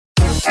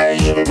Hey,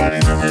 everybody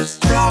know this.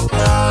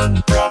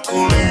 Rockland,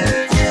 broccoli,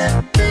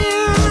 yeah.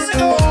 It's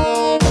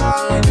all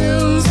my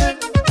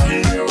music.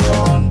 Here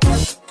on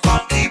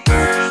Funky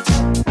Pearls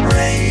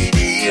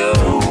Radio.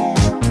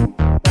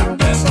 The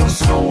best of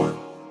soul,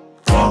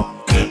 funk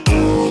and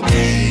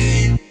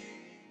boogie.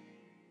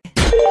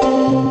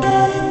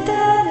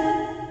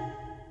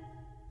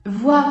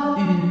 Voie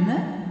 1,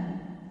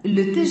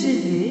 le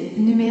TGV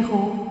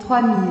numéro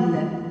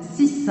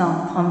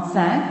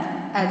 3635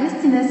 à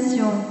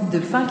destination de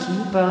Funky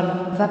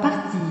Pearl va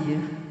partir.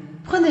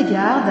 Prenez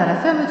garde à la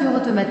fermeture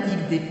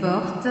automatique des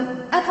portes.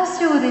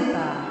 Attention au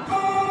départ.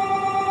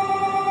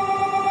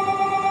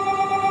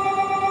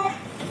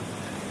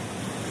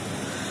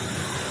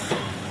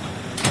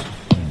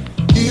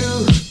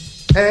 You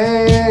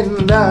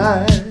and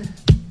I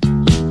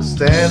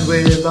stand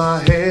with our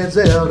heads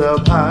held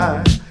up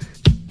high.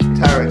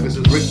 Tarek, this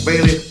is Rick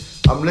Bailey.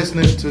 I'm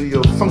listening to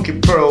your Funky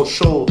Pearl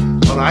show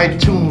on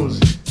iTunes.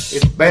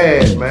 It's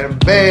bad, man.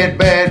 Bad,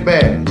 bad,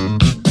 bad.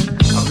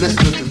 I'm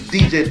listening to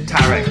DJ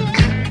Tarek.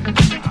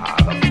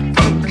 The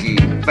funky,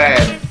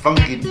 bad,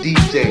 funky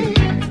DJ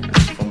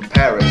from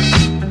Paris.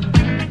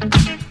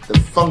 The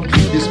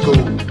funky disco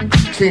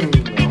king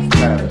of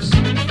Paris.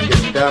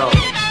 Get down.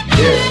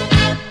 Yeah.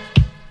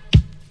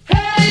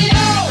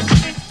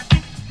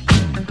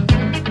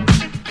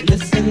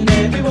 Listen,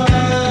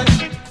 everyone.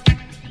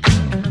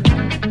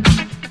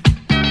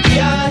 We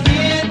are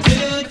here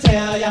to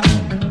tell ya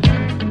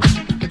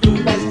the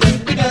groove has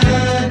just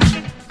begun.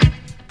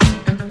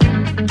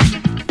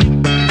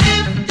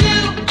 If you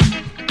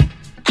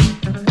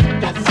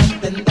got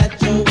something that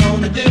you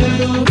wanna do,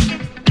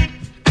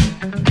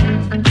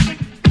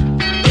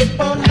 it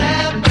won't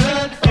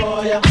happen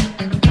for ya.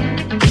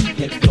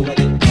 You're doing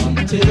it on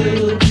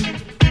two.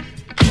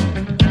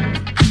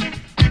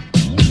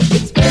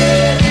 It's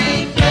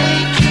very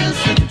plain to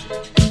see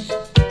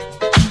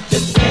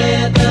just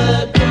where the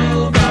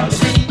groove ought to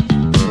be.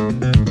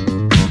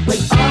 When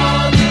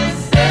all is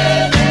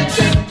said and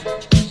done,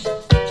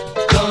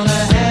 gonna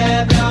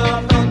have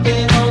y'all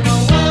funkin' on the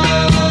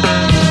one.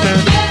 Get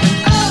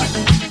up,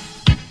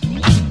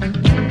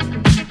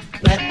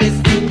 let this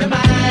in your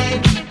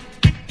mind.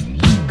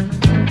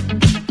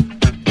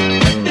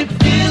 If it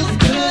feels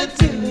good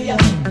to ya,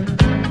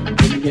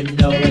 then you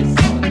know it's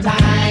on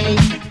time.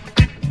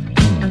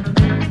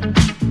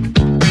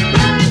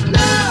 Right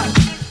now,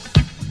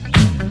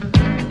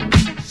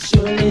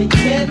 surely you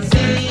can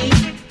see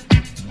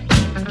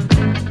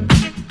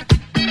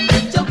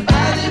that your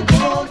body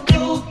won't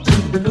go to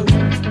the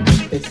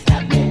roof. It's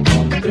happening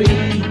on the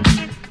three.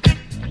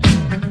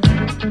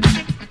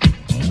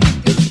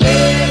 It's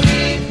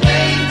very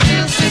plain to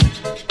see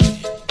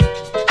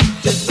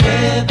just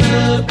where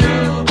the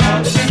groove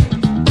ought to be.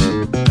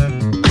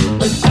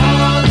 When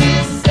all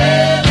is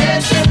said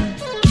and done,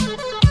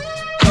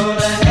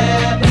 gonna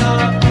have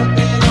y'all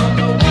funkin' on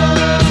the one.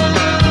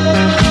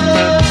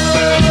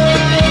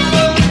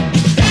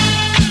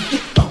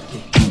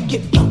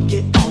 Get funky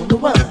on the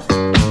one.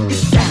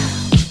 Get down,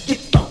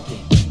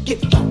 get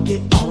funky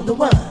on the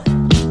one.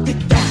 Get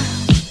down,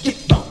 get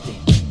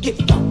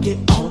funky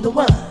on the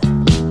one.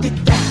 Get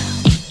down,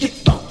 get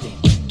funky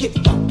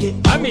on the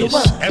Amis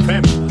one.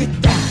 FM.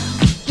 Get down,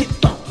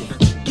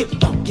 get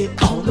funky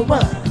on the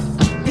one.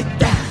 Get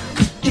down,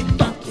 get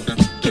funky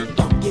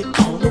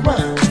on the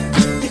one.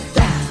 Get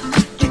down,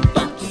 get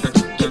funky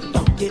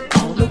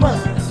on the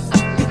one.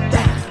 Get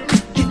down,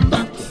 get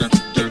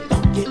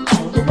funky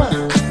on the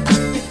one.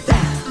 Get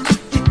down,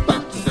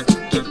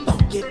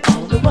 get funky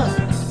on the one.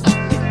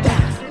 Get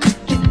down,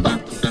 get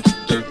funky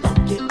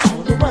on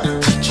the one. Get down,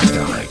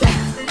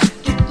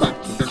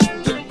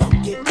 get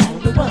funky on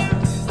the one.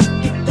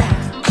 Get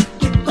down,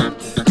 get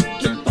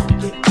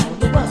funky on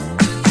the one.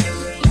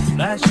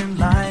 Flashing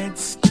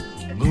lights,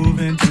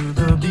 moving to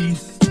the beat.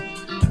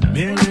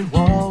 Mirrored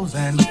walls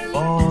and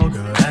fog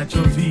at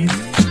your feet.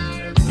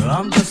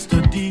 I'm just a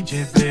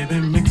DJ, baby,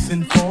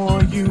 mixing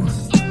for you.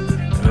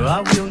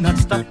 I will not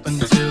stop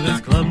until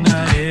this club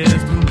night is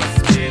through.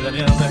 Must stay the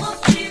music.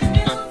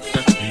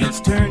 It's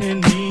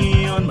turning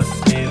me on. Must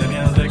stay the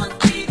music.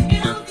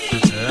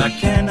 I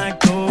cannot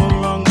go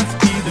wrong. Must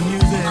be the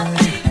music.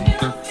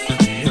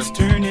 It's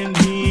turning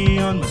me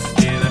on. Must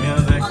stay the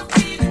music.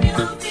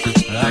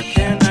 I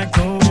cannot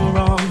go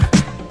wrong.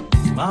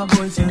 My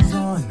voice is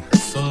on,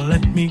 so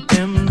let me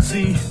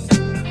MC.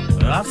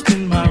 I'll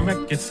spin my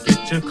records,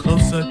 get you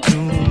closer to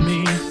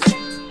me.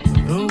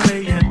 The way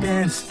you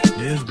dance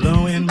is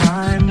blowing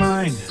my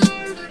mind.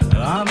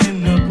 I'm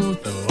in the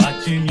booth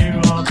watching you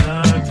all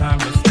the time.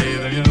 Let's stay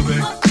the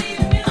music.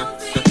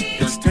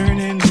 It's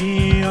turning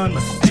me on,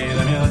 must stay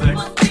the music.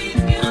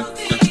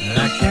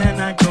 I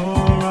cannot go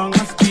wrong,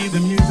 must be the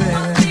music.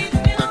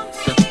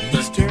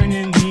 It's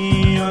turning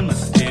me on,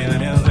 must stay the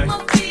music.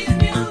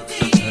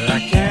 I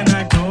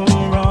cannot go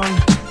wrong.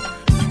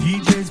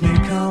 DJs may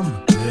come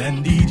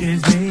and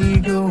DJs may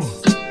go,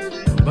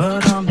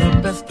 but I'm the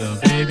best of,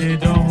 baby,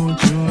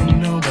 don't you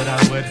know? But I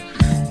would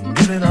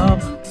give it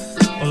up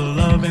for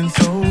loving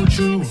so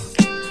true.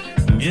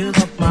 Give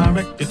up my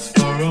records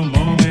for a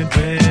moment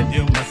with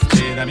you. Must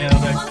stay the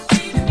music.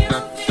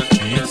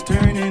 It's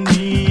turning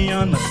me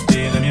on, must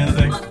be the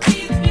music.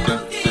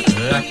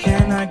 I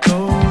cannot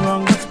go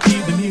wrong, must be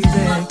the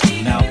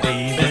music. Now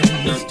baby,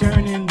 it's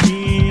turning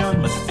me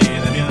on, must be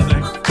the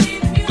music.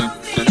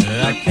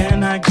 I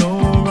cannot go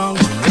wrong,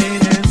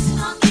 ladies.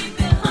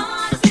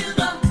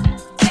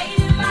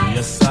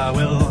 Yes, I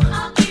will.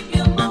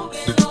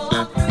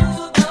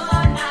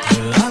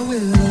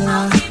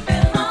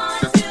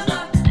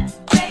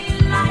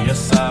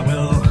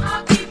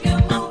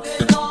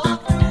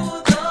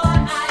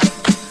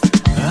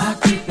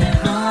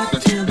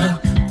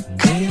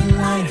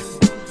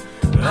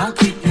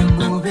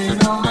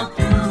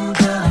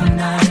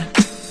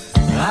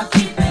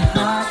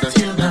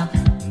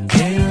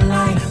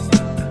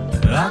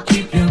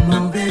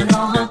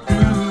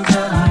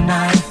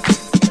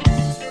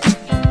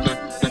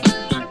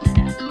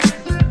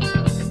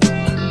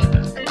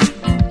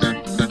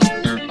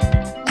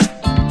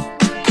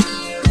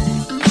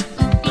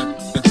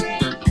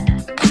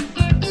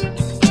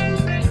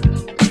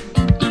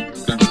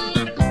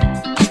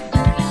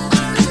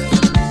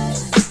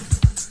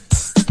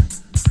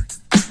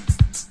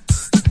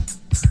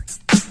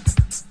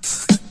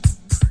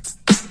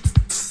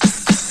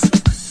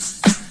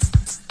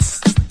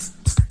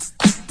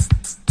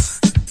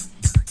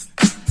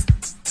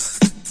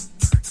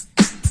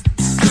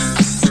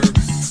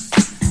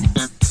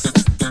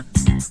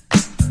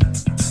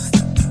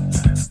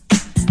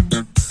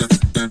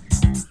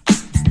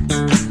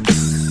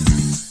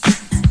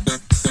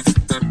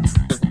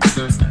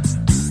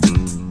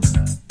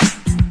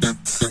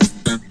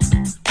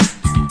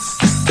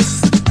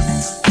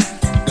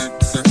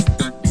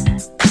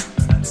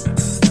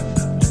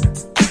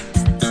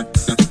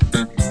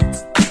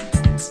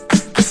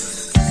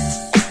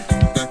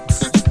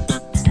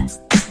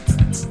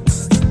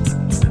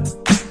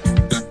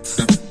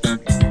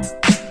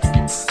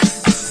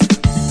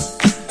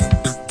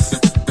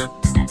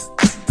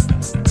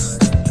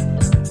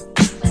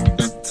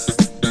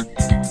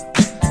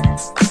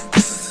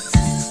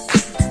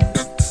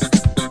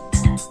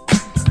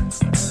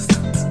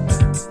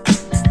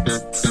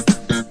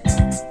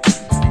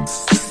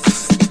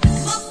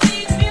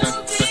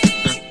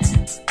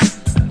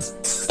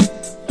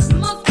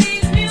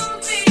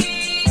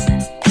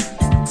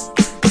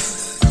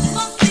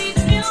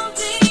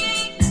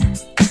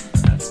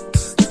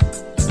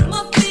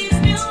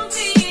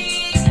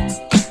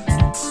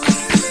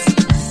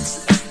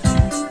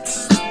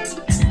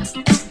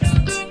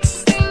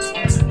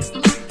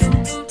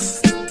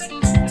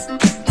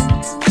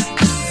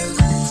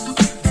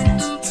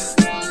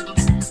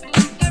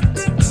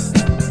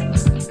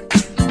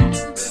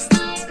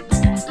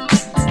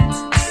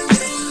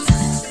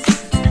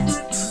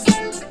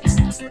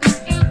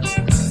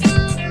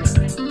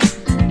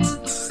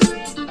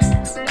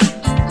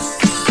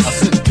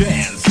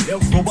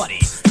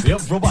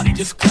 Everybody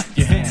just clap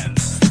your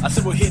hands. I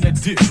said we're here to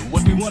do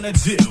what we wanna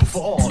do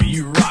for all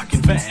you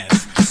rockin'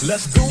 fans.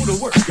 Let's go to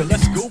work,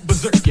 let's go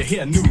berserk. You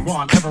hear a new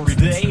rhyme every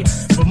day,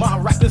 but my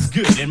rap is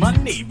good in my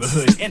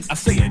neighborhood, and I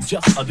say it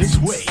just this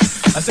way.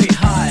 I say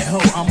hi ho,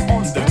 I'm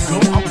on the go,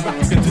 I'm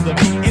rockin' to the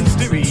beat in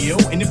stereo,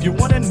 and if you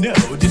wanna know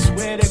just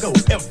where to go,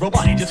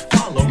 everybody just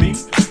follow me.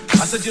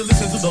 I said you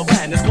listen to the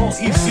band, it's called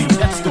EC.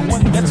 That's the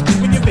one that's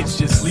moving you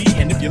viciously,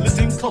 and if you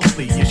listen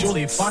closely, you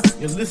surely find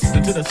you're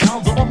listening to the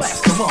sounds of a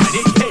mastermind.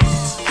 Hey, hey.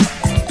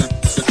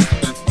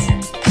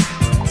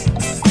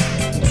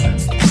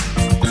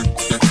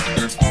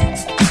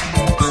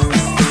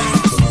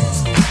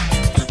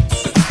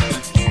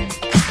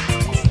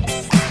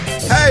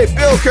 Hey,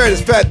 Bill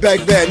Curtis,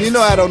 Fatback Band. You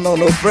know I don't know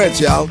no French,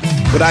 y'all,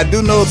 but I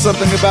do know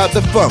something about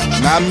the funk.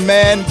 My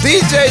man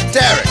DJ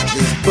Tarek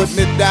is putting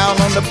it down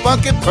on the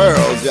Funky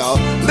Pearls, y'all.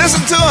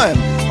 Listen to him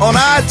on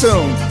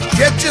iTunes.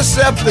 Get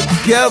yourself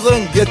together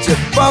and get your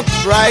funk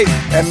right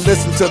and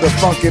listen to the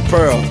Funky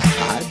Pearls.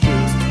 I do.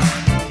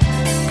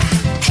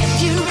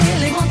 If you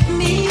really want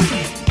me,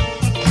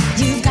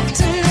 you've got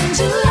to learn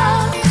to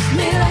love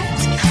me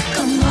right.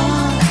 Come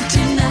on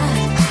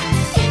tonight.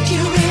 If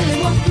you really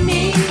want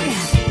me,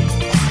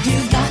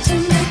 you've got to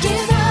make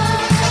it right.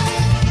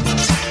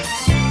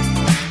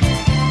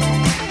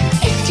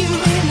 If you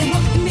really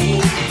want me,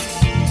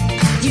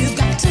 you've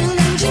got to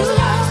learn to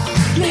love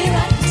me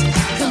right.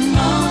 Come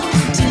on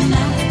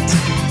tonight.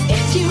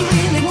 If you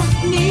really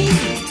want me,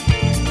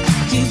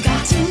 you've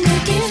got to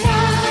make it right.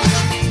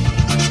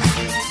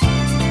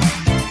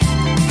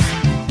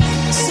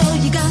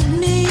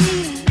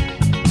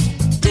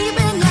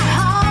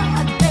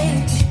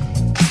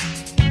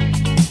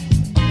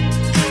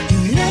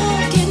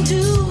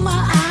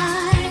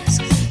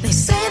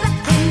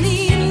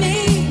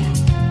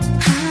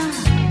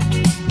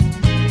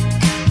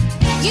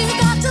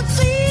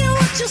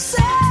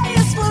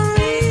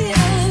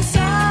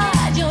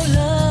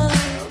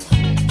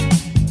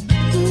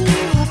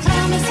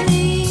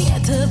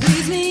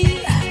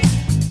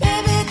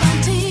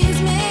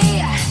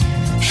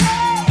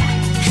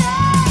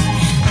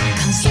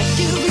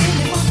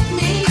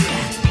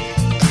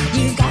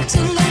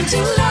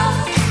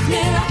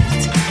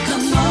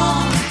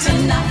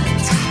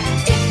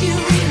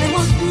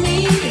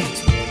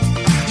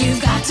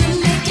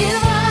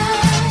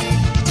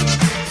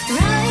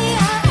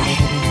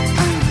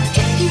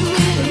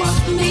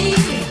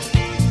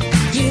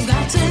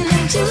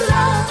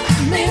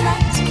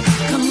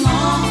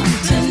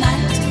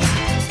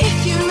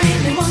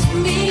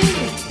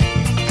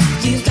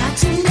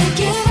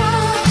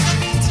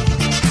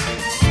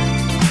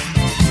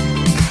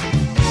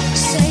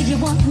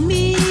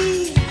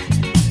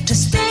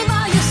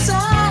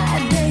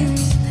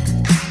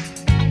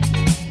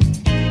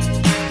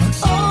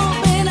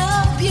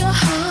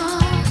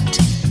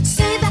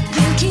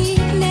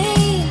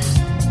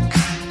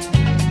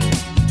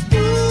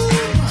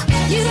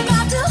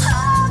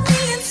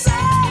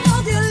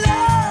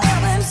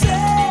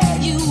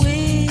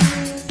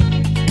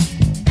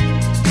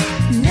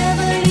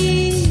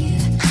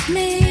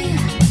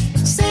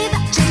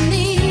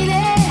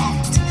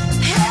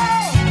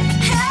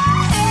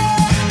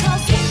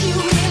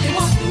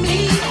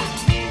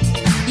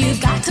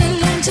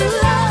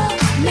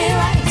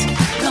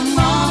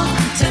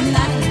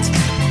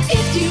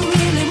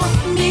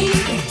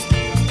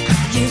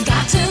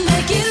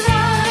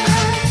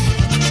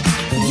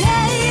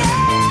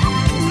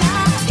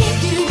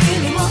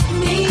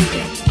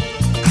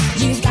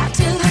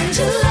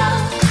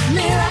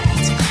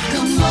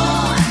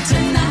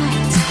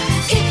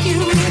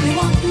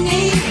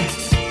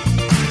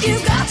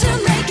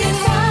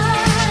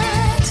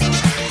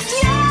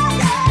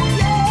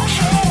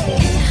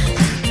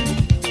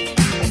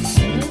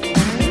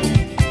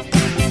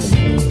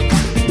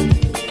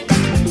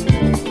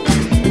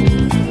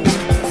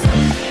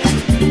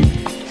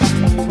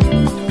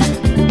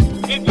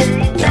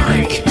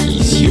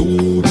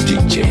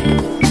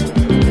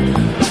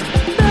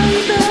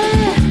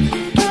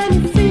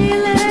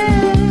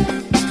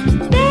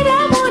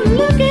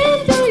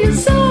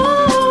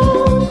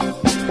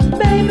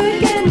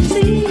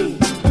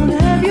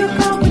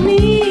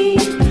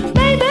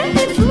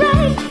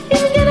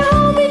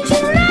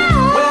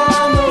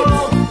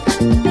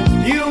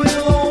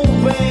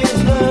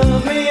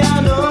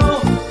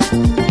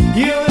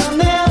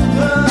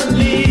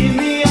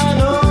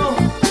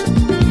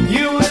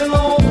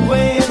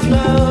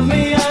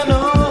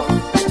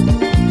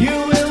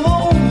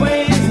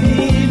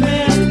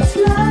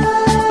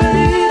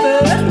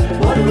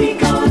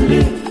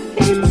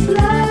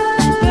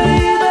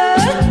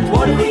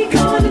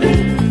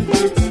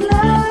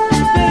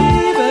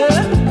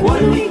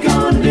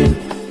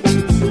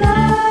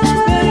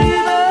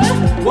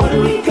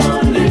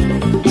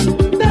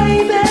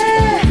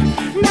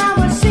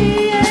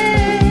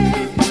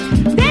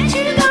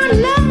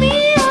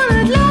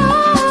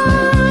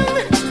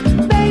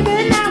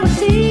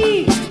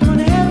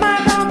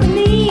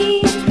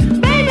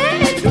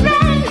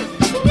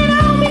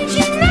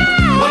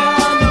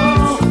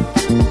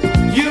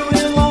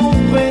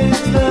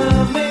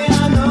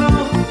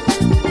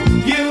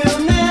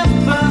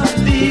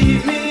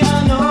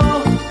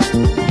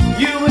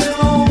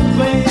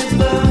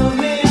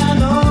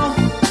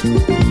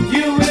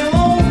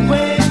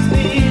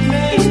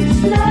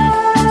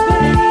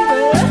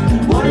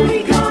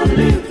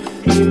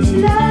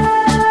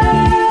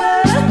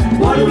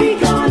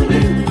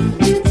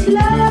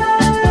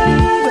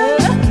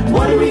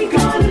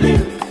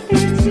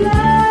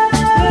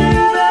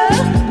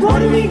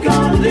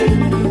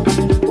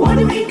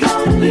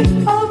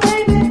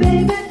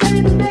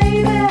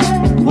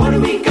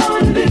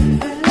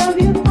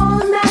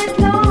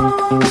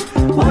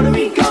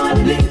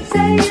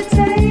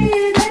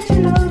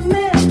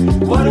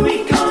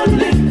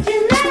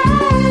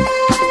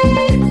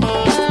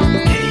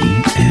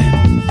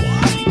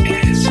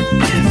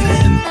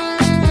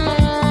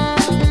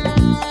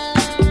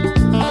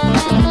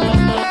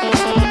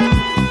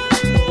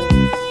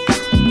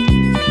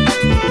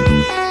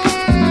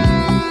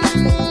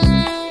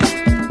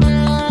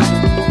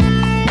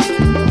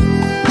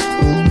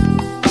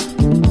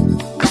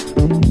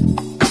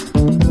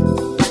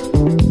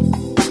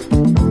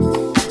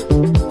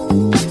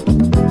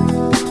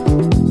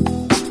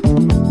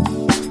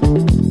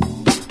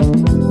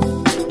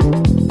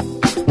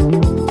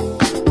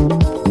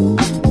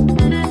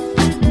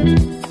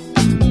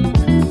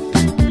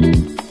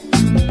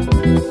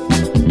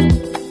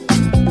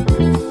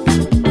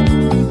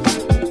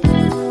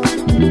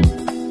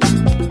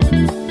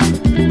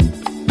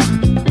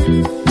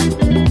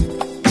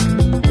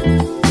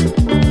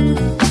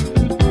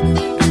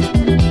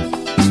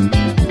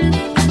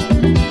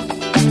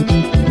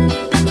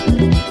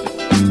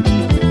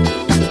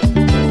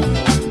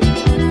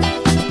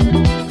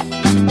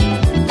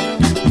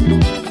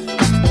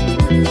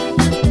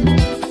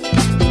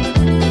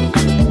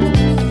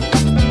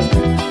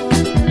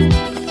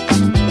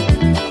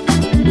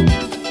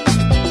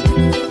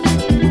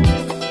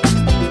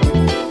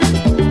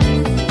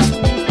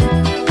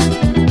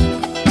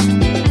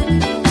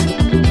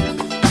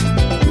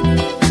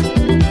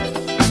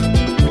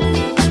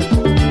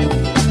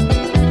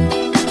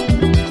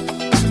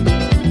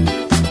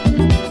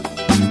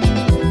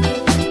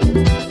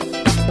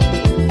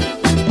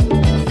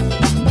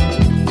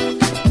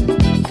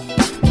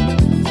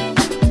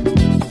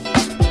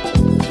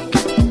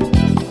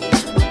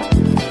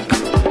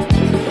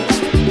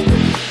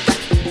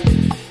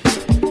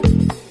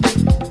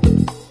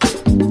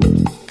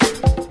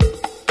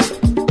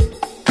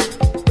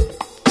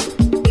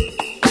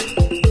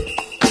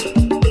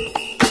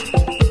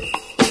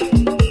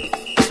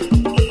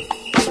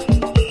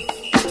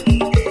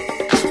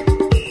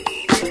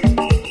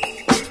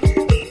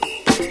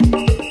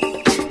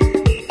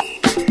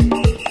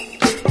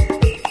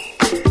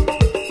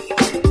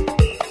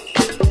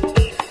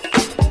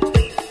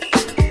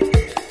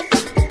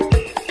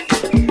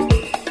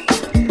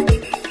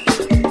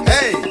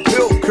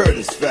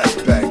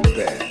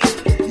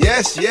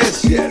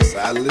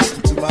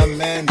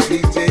 man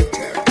DJ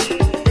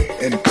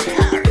Tarek in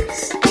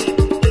Paris.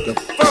 The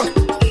funk,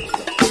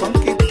 the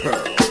funky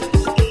pearls.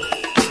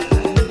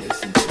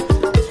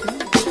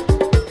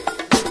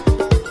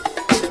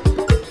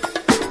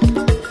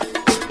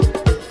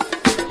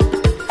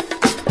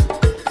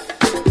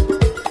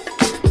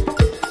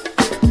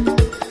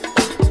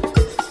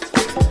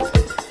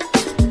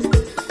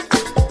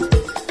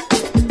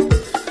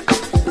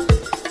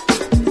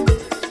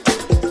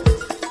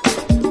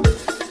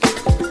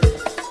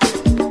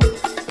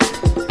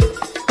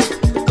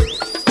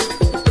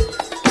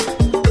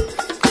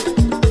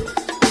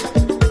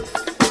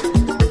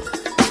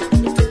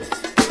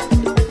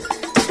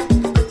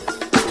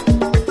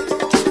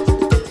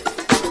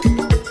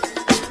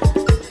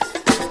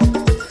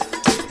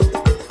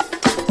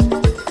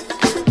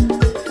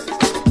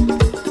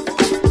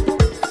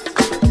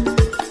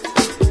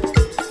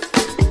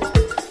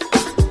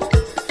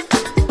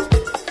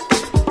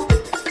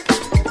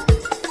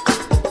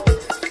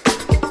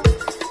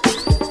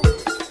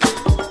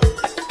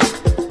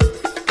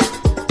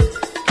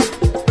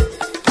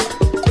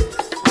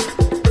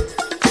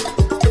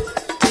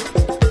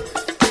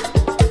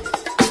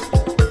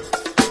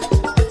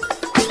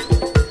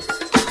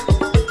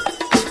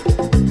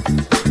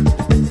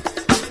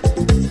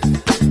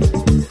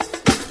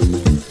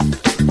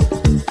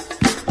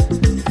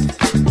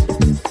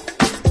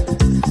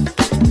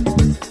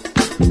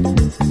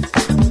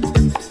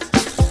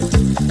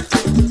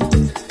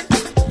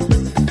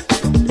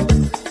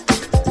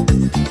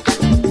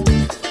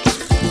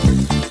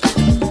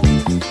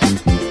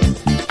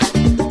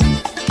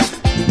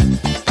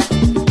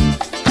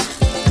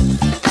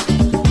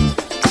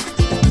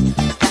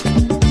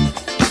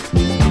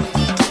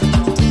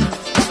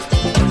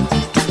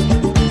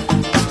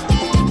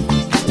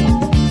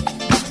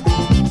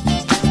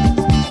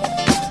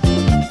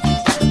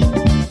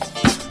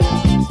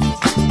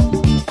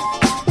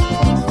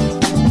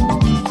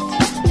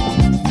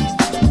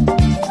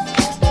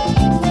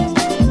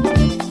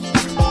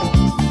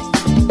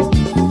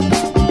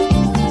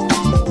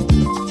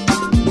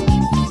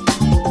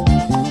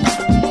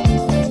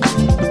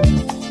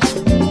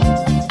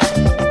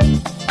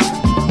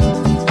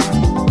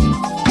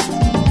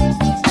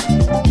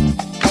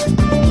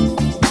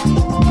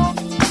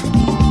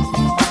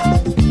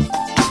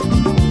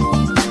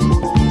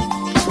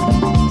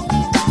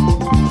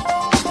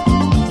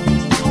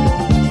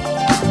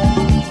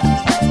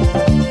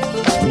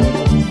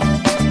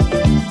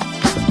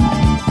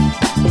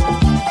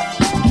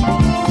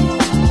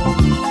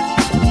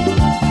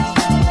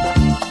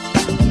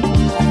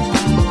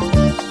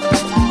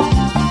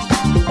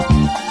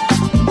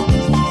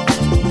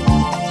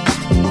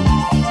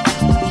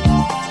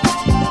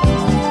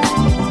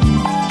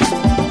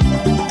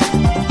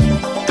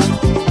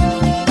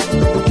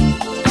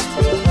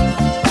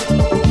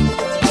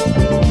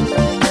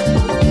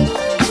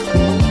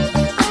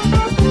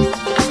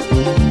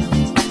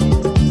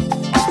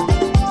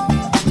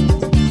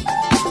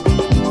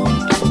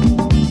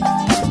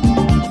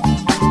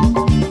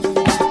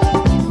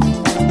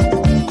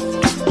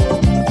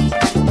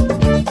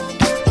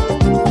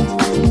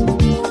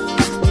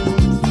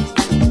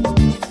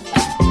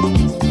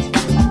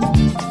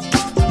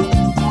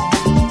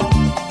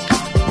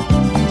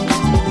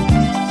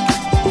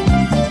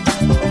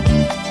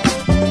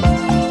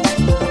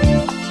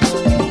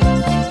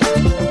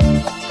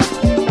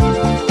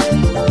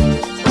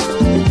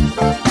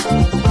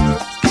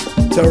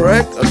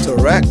 Tarek, a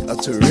Tarek, a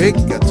Tarik,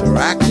 a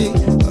Taraki,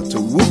 a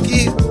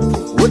Tawuki,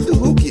 what the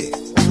hookie?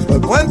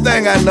 But one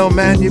thing I know,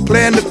 man, you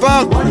playing the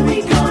funk. What are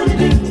we gonna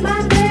do,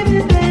 my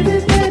baby, baby,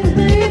 baby,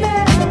 baby?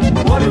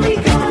 What are we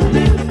gonna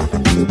do?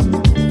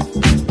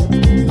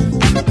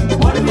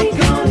 What are we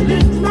gonna do,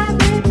 my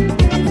baby,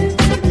 baby,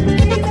 baby,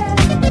 baby?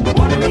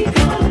 What are we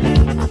gonna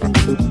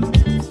do?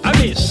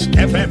 Amis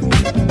FM.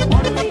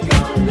 What are we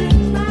gonna do,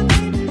 my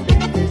baby,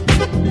 baby,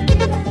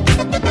 baby?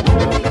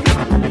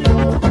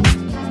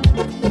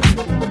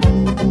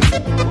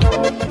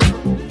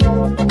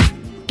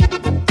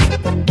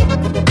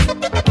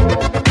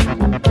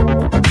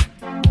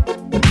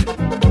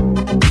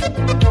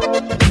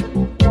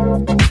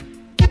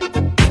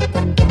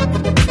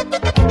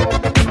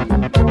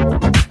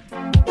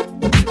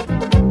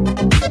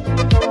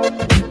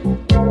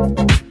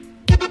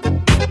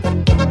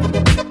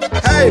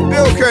 Hey,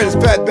 Bill Curtis,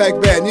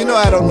 Fatback Band. You know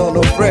I don't know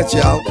no French,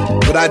 y'all,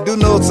 but I do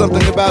know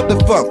something about the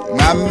funk.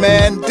 My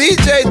man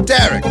DJ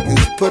Tarek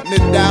is putting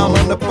it down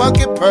on the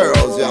funky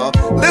pearls, y'all.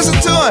 Listen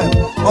to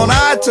him on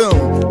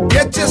iTunes.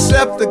 Get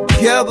yourself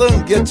together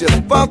and get your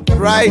funk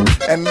right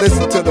and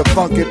listen to the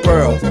funky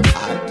pearls.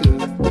 I do.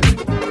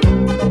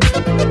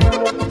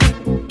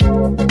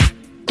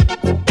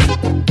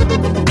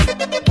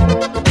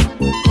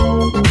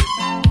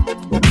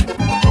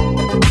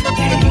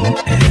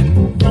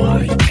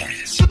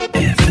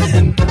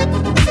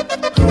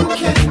 Who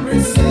can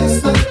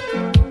resist the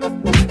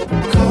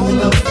call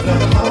of the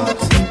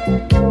heart?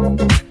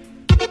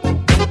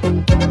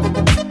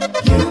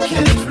 You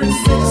can't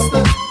resist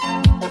the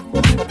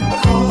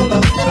call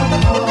of the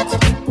heart.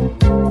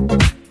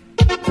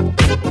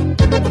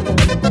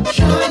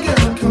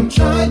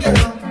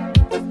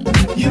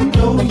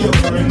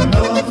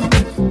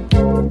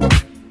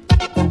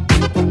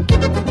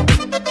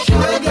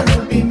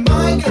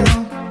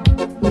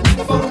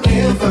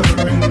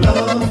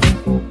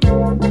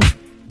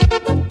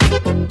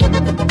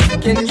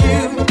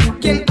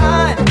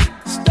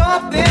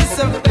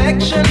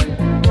 affection,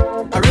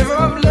 a river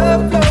of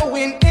love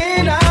flowing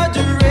in our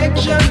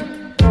direction.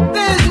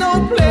 There's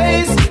no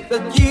place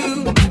that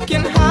you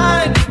can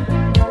hide,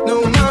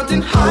 no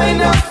mountain high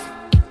enough,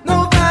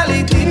 no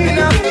valley deep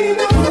enough.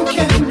 Who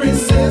can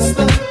resist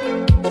the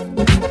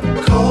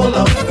call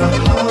of the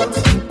heart?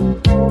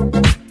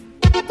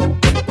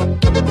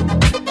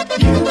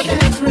 You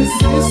can't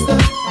resist the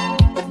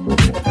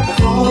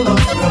call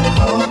of the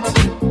heart.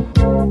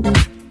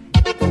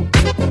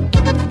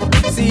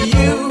 See,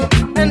 you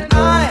and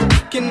I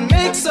can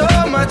make so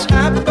much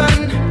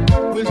happen.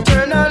 We'll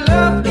turn our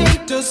love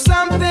into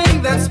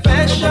something that's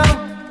special.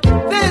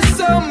 There's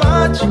so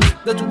much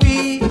that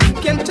we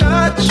can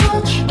touch.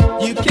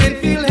 You can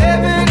feel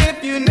heaven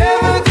if you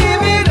never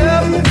give it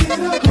up.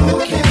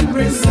 Who can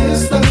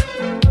resist the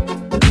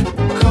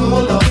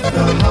call of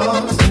the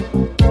heart?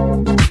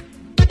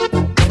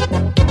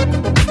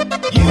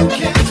 You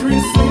can't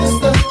resist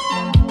the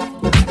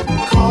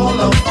call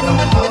of the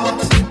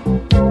heart.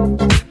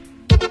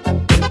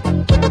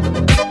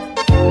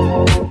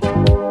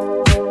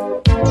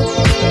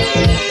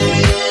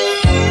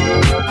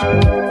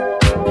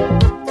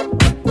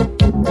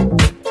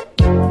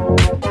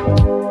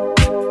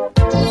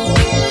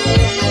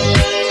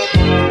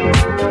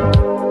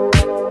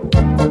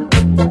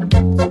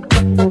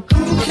 Who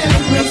can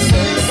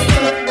resist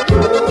the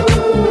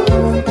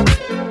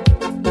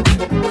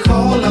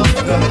call of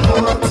the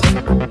heart?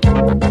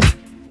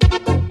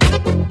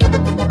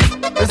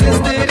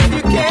 Resist it if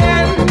you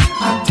can.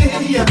 I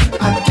dare ya,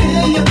 I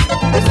dare ya.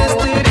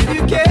 Resist it if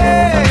you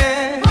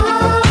can.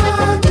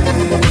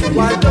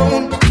 Why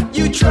don't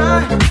you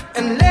try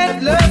and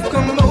let love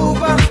come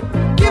over?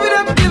 Give it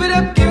up, give it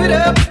up, give it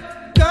up.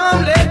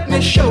 Come, let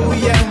me show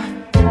ya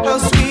how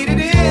sweet it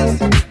is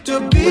to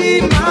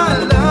be my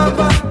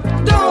lover.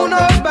 Don't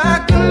hold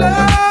back in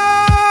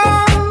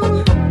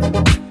love.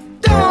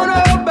 Don't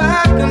hold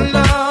back in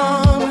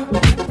love.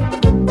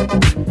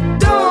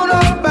 Don't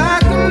hold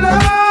back in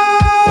love.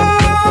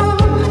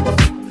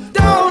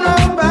 Don't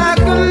hold back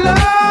in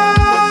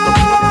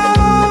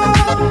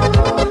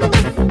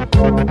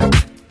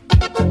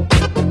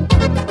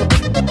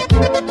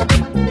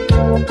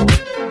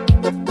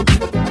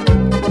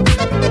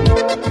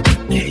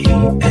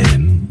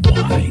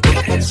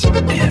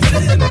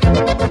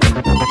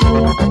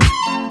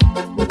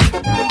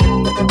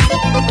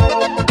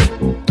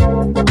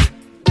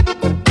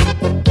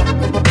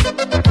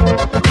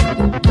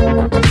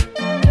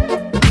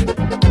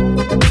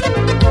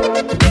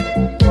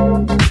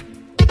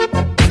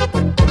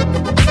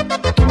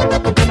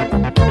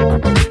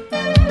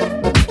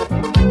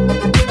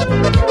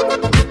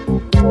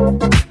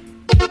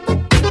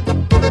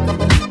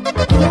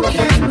Who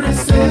can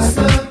resist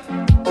the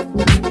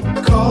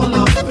call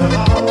of the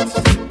heart?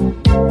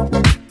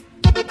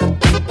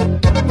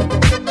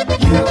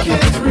 You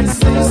can't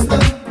resist the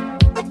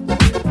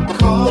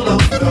call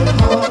of the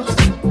heart.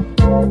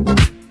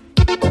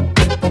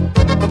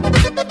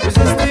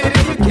 Resist it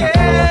if you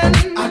can.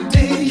 I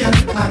dare ya,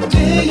 I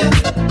dare ya.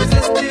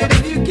 Resist it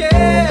if you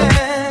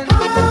can.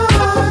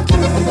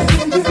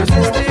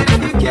 Resist it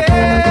if you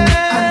can.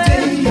 I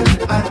dare ya,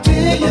 I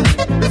dare ya.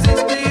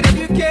 Resist it if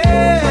you can.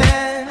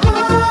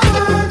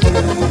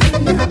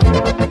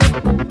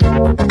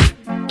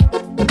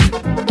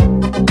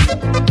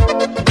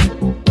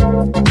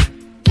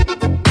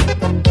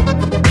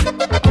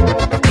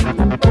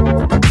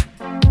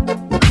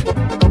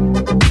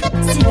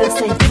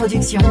 Silverside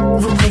Productions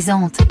vous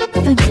présente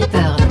Funky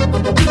Pearl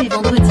tous les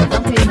vendredis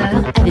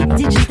 21h avec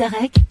DJ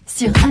Tarek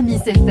sur Amis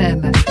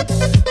FM.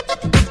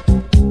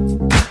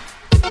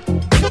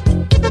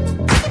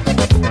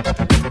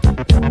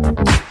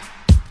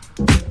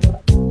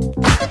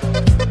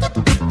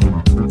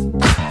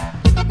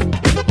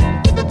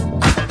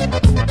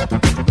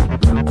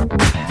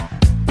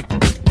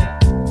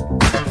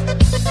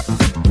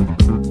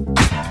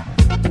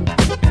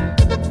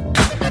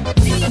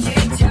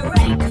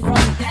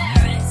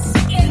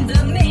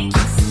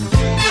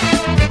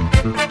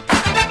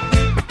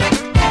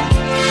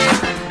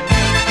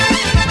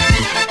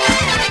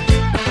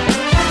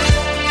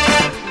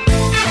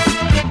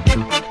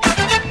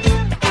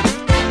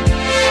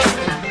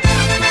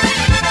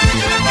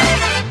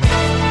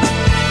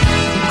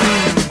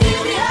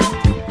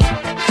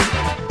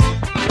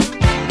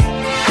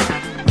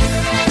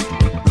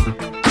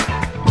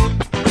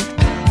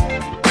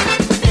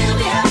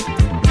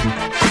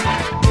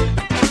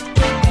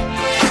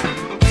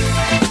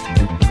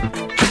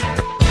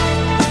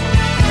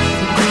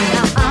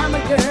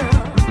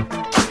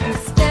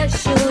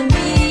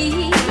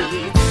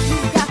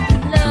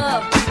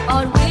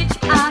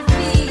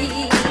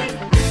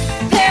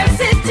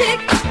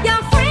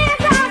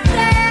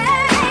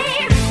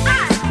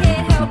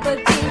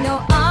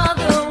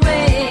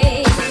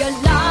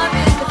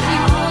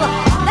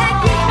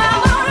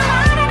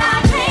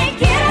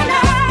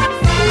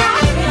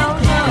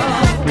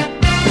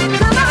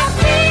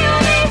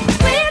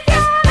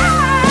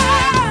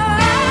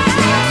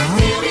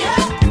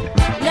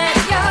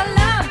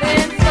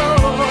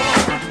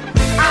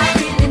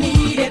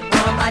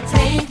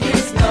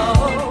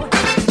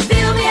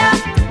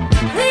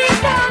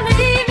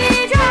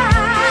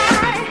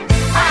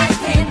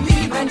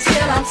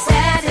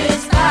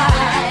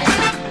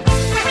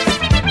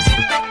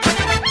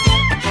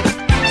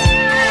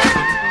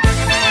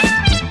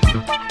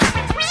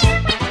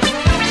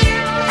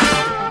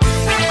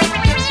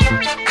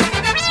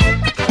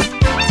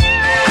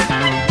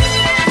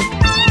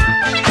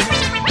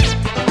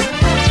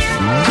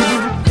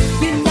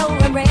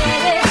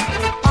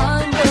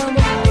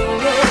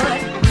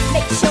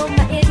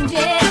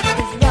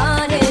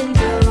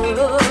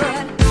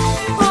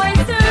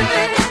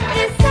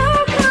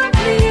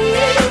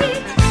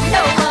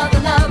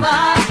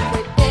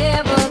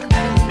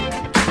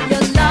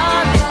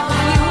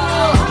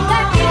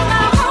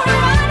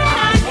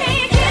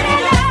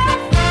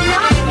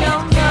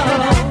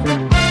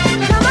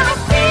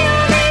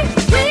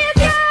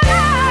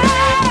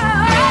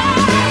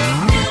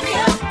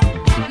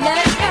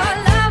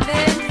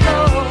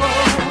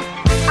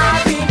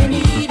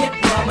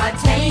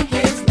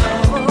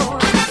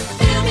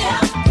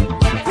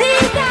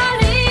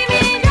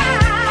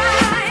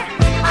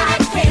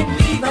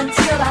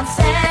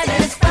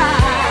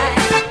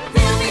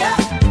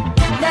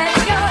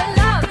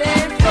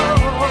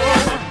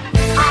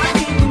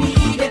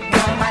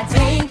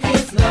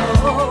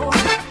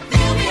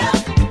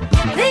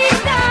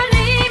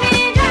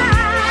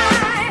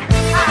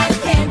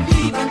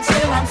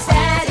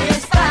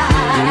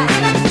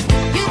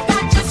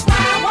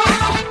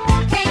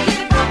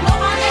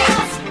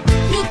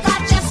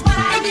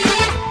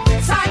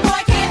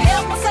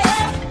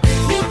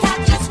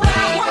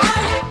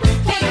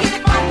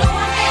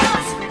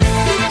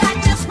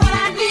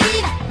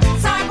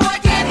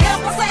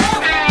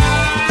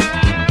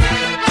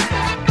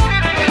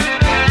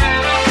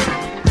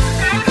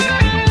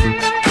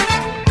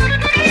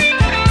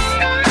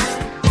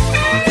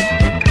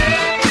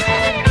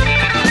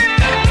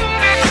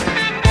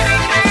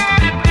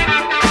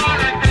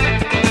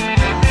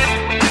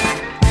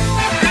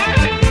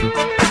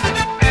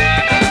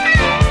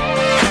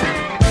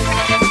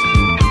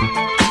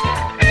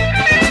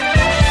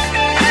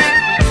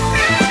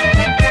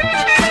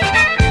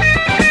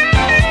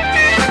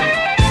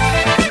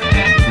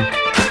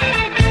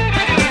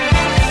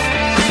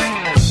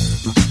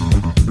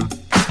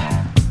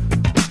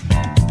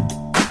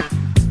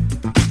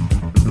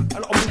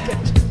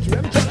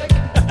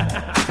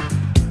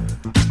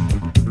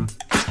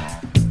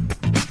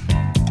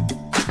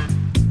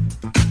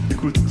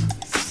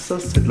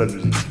 belle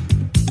musique.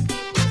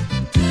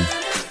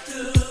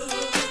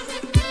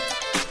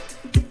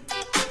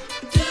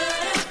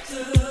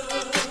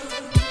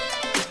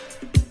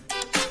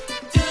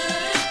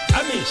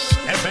 Amis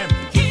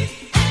FM.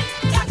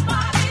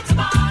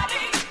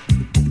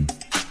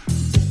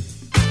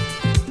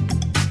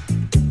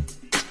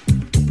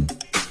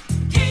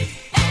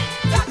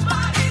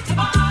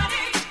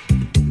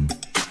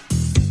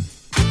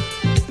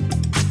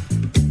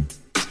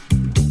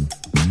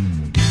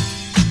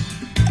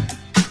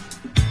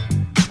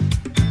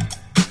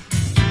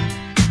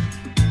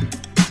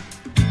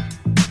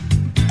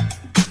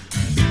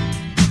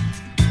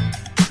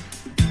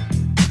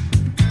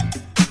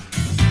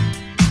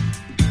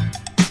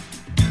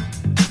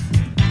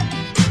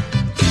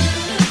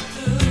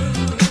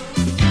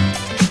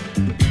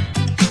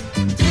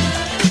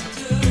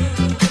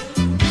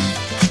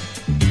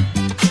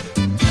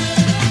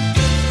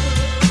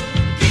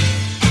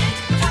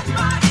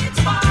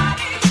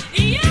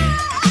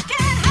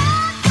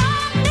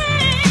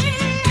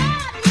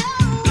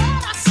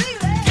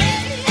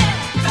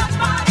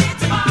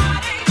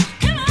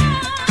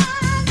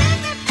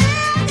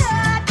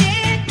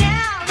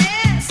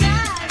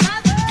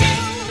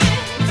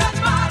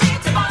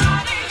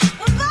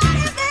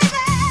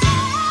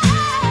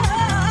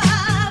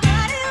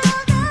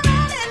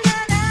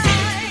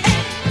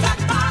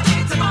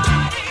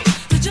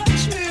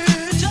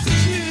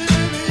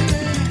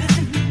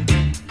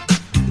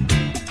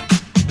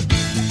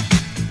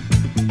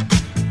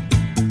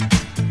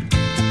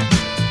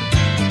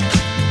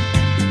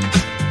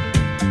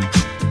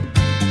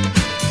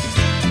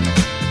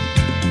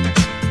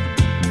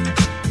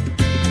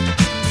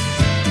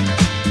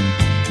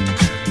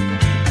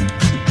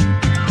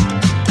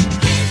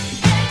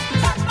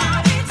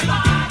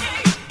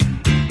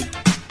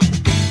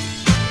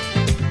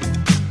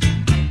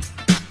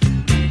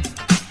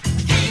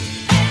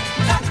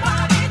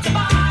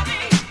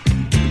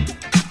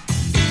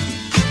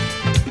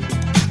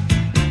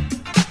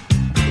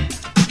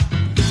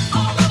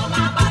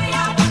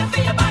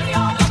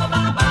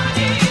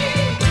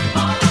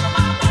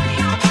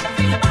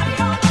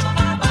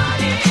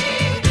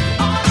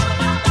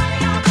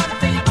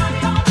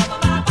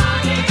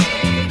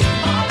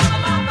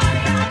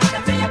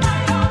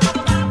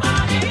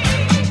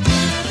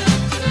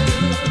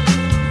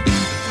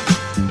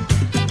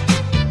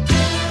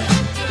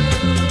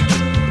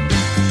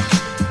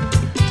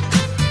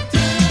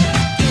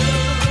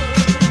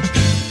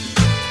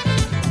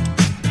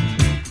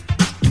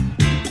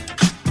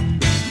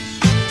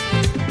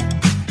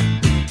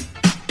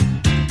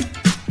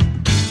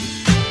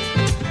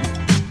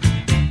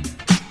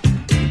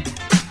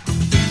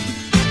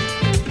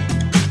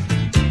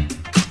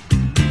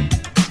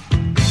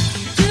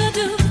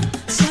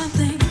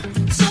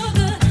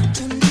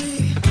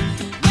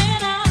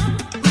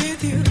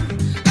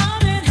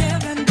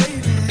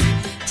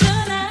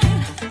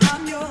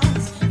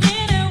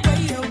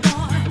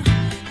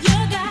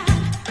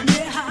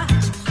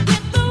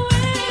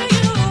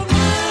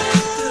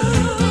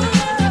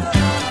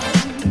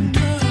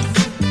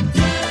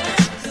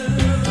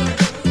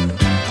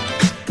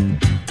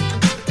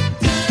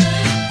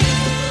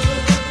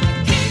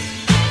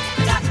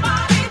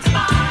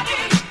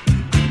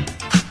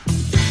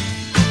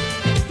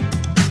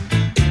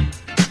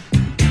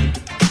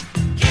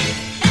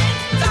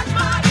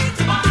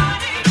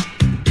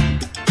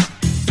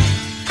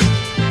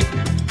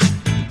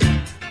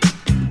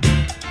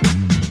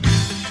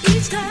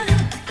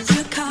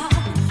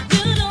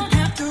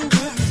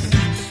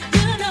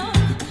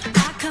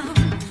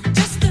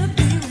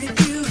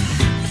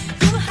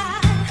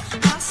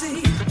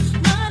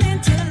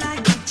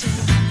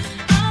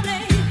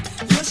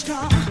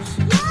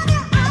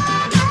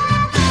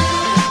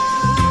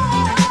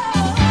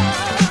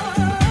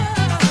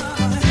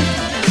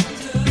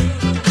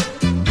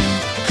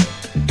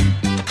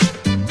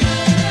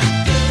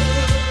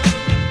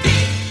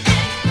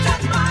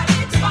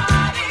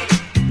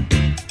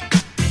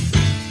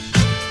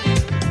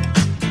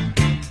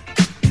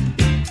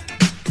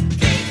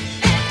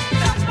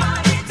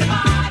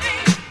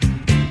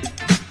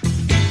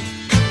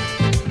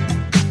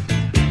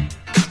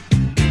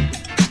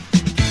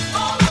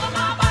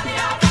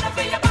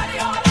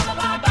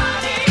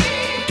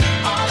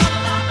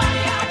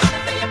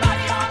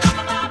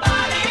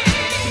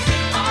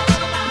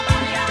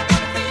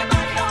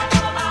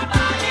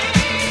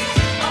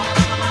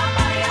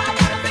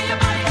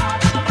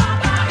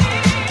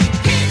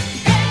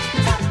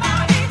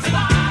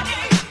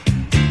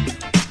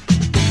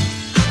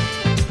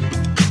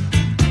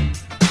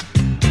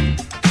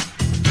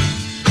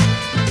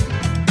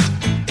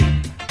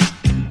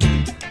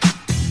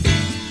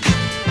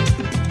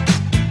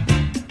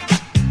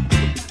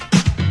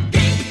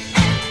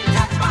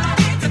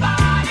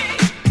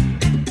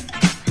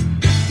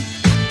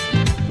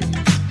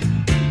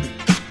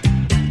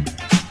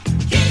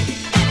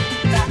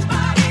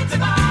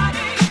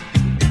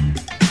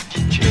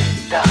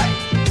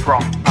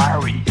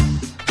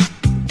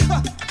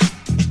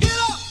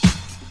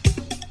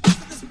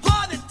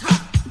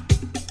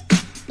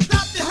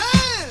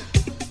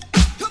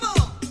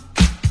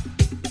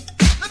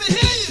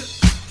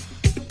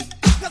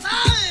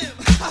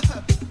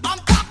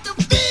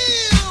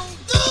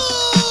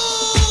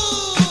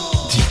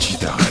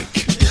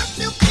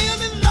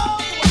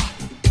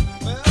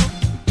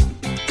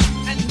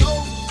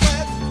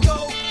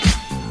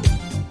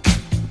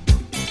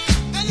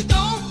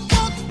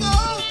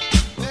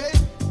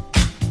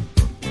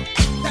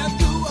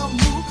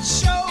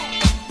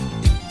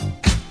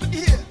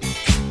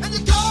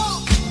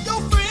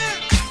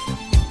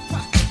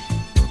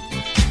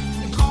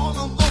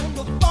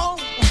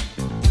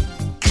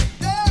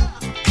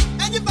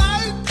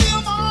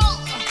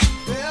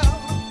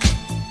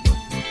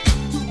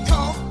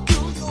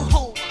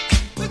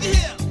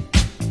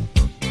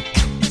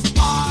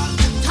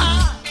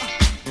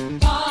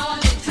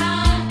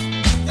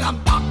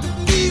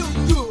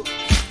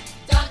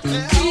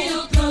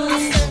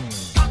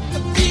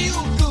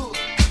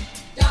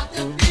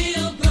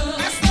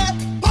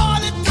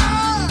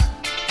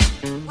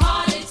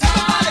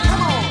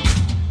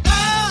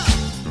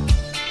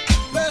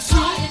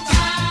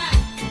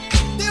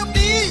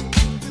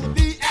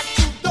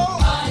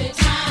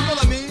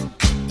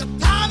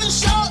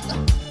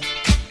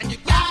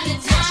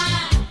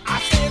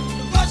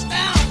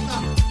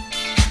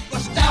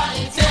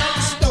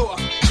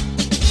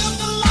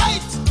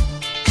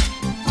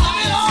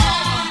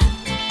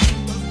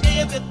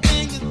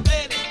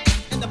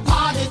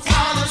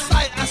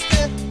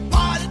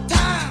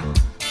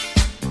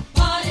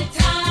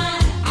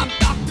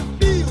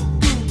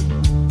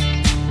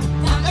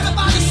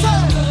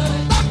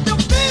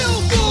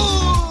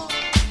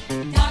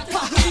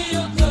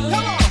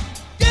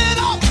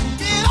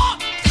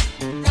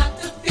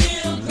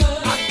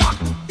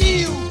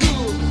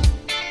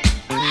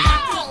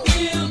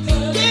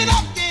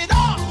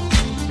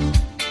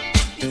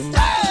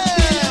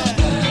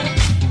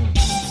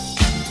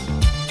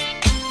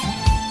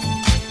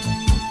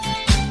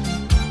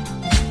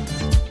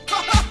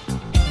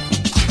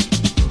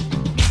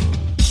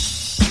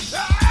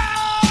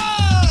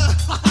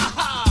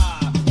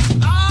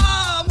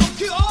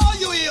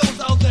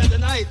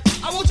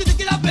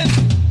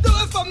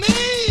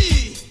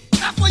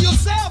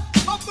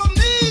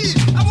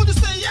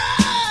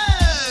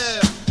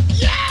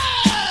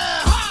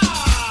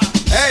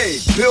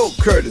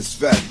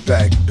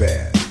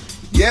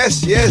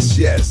 Yes, yes,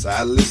 yes.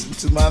 I listen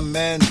to my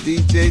man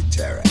DJ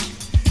Tarek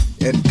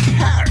in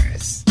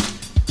Paris.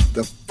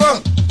 The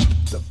funk,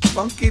 the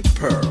funky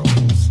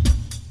pearls.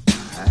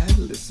 I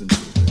listen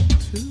to them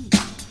too.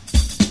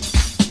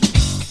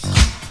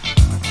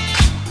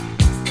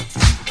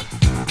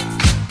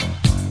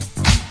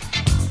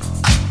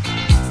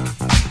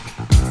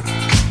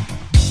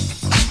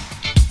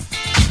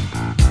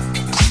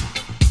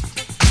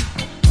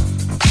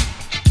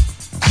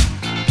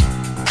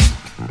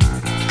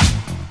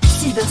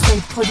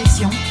 Silverside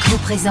Productions vous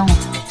présente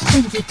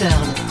Funky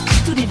Pearl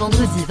tous les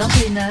vendredis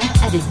 21h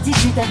avec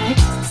DJ Tarek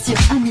sur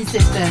Amis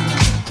FM.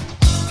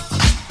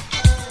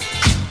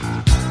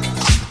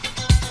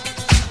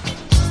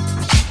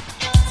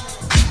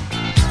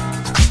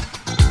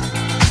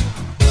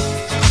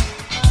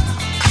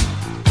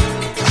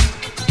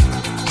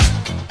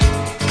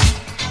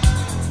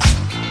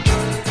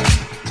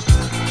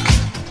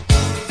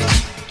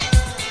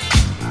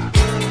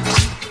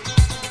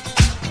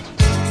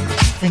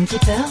 Funky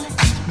Pearl,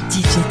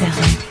 DJ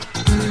Tarek.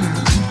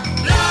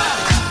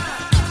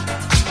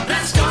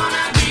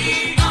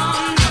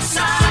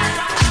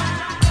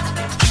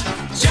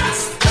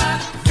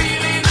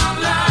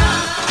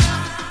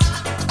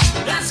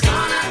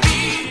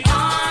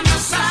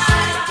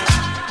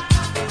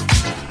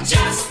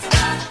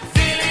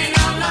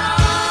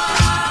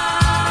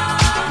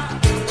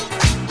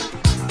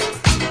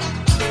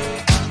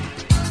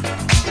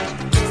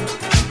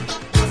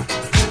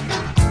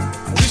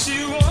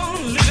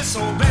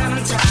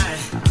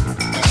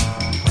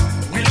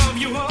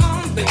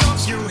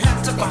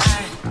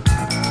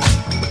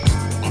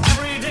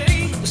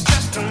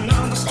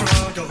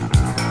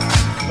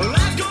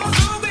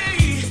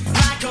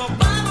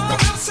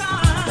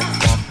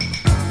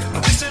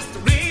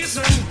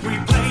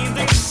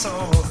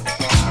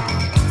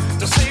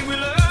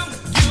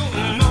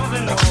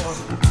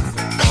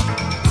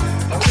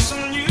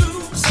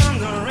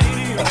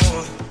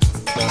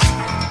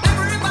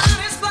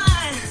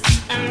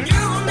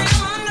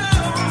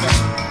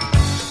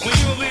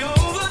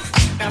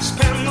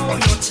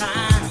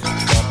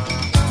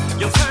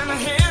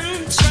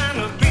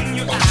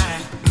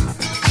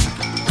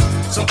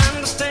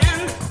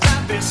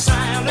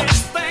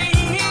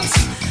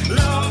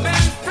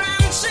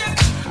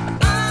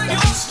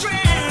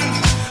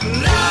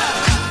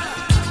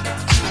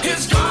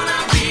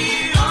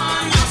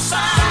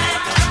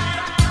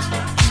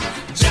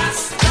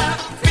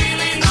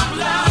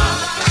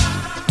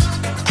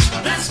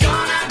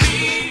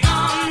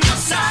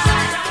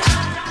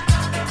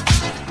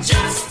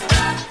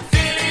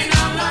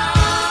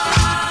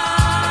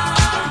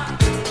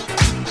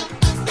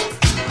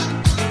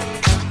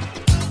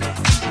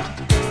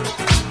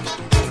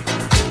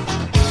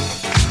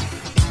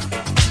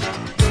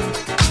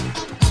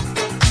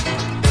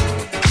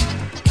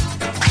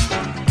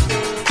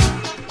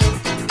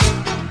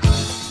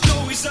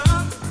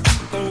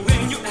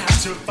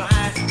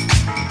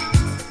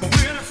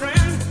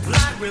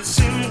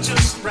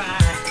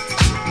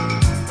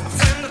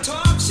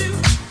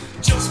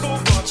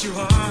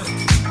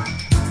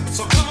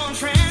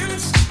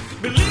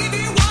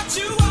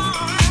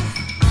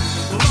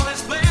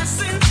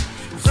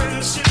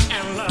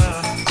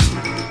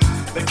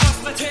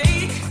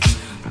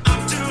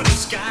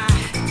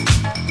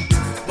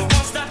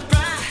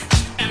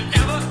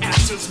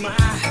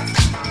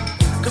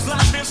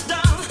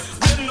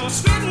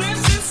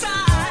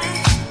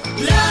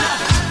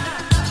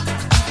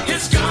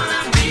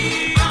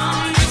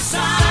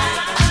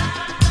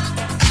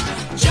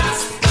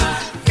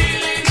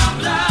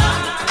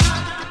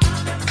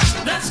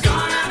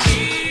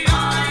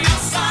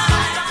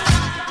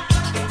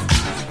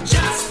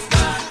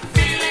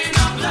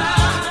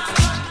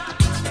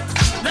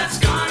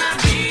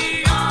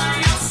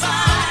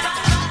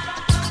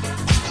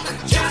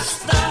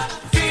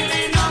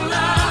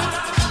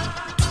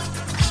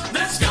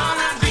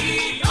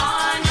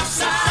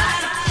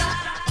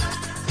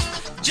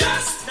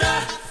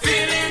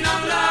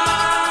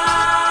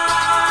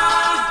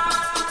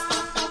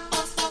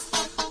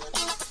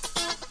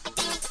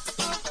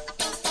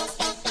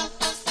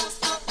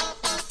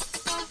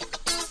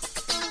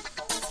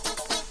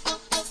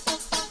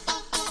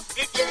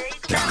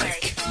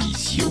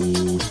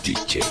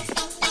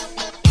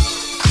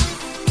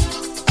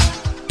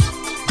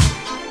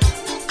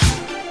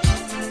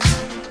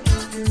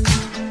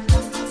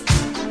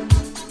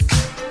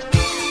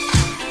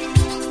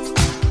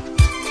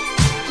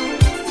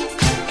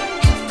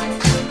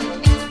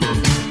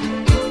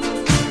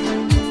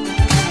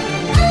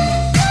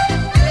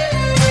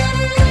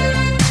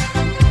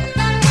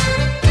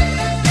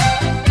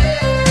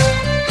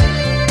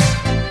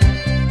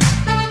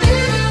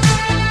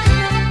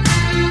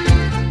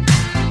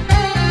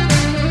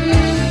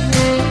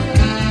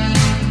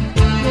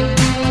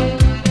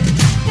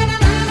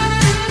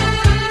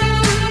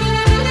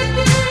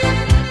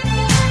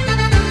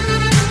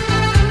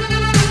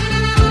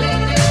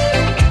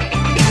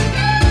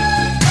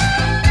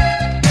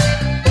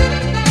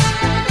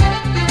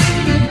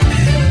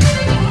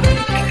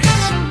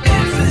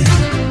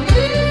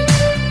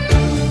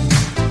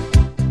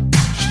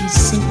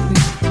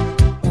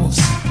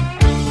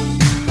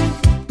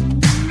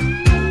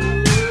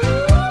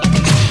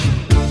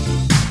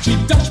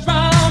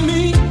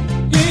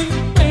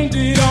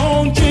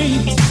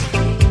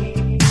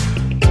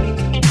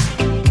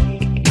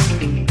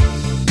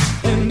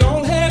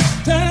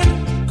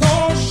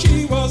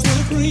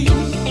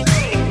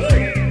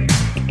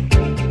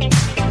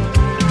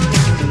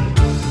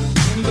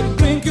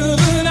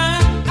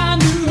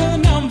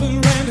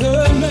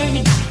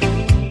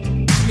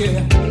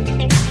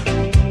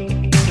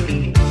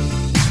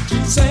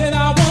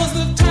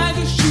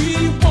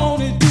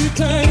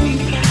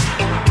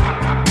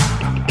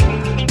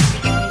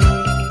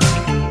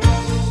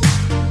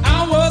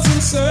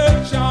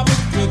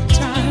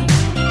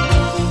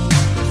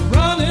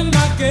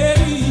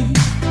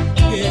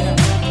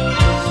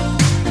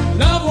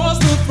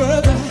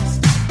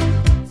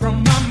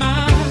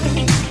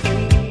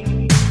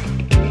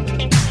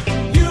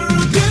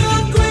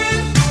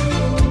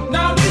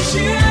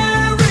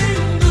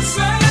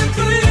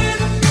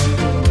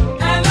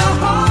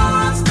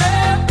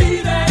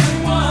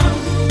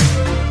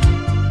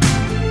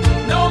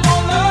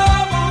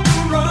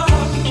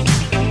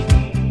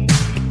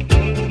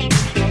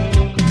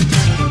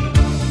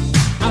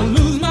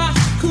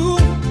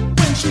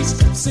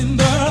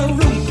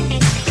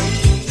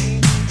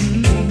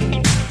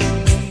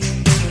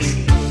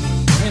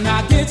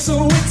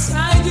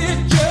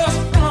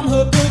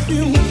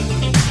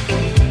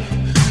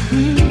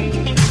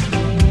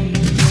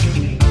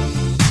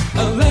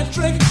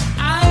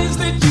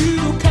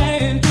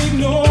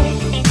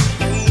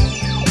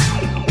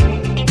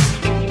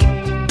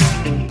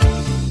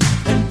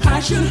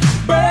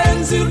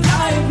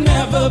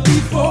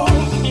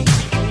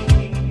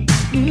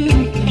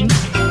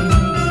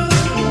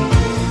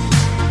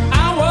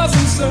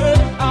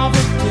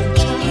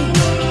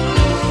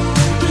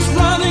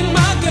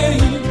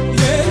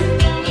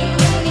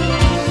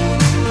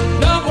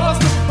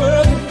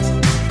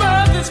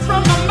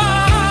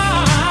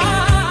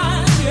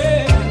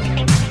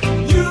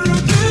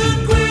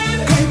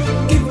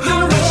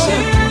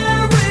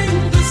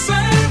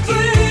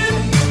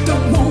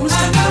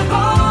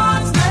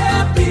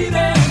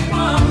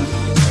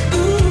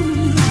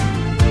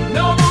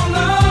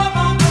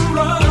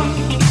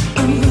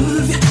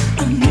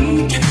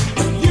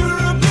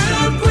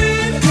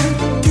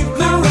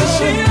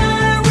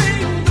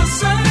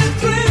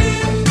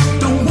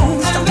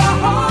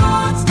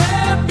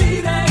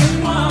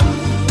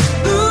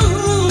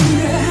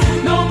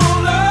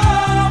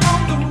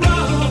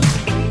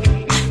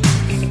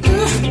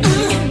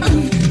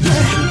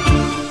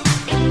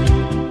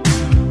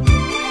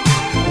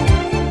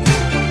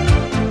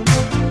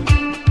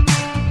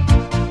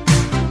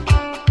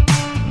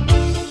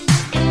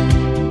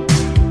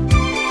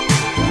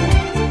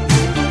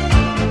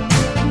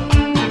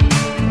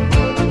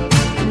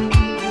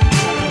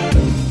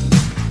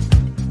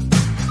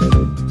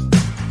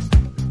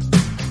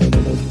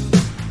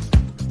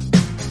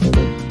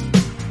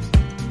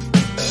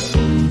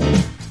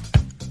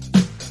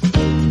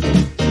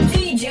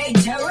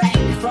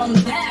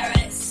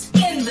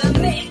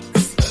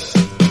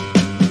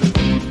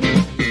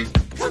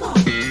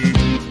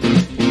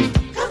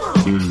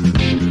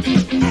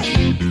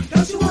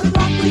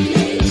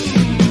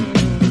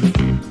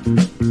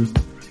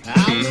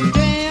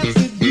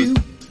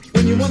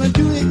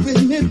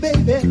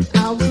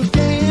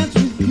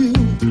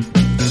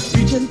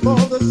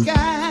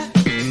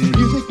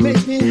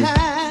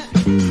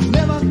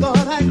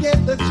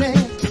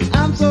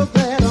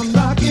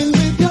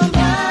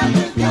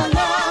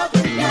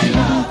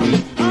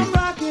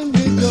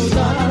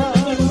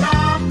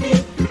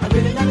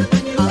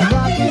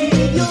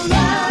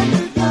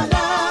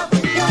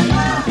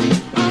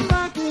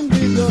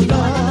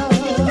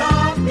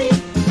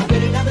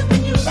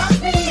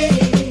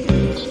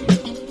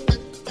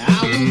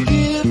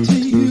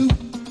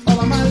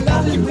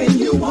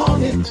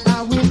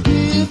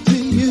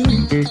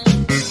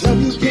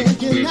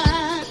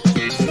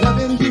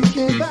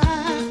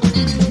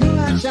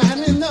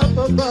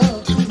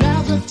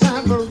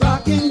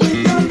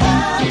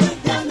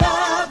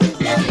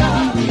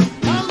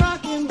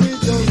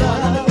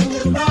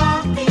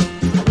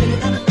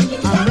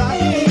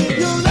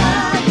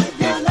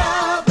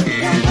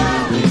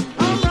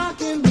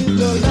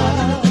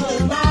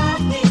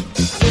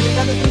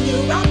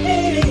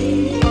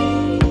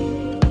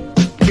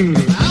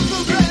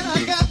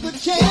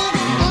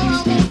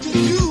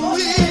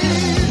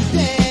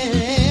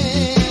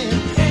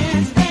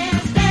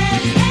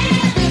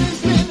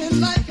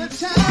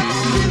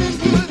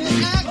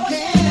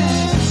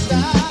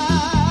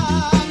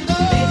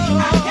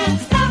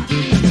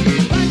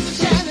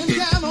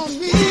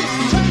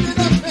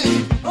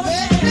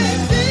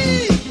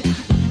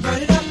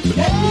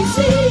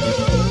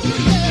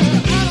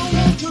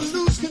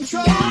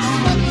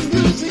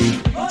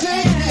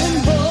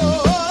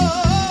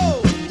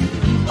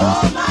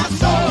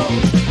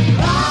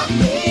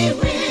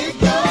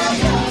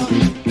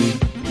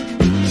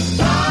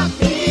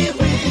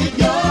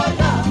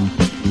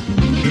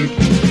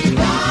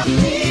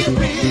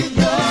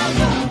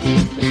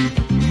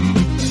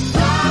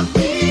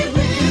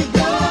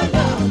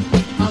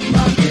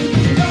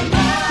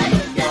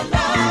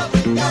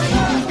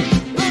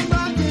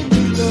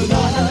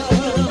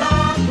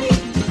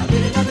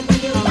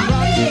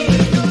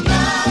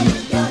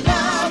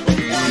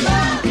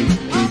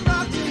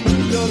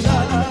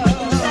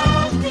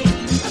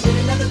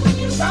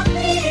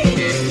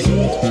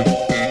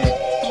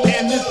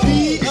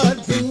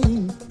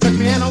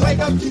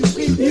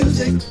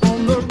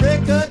 on the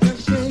record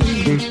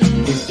machine.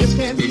 This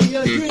can't be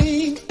a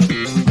dream.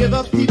 Give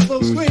up,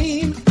 people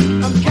scream.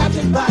 I'm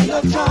captured by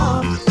your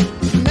charms.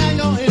 Now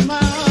you're in my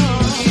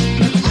arms.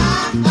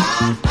 And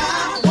I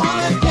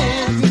wanna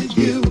dance with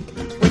you.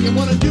 When you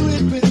wanna do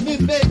it with me,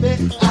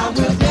 baby, I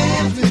will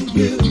dance with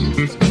you.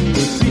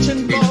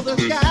 Reaching for the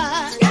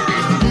sky.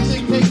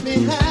 Music makes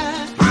me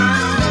high.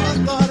 Never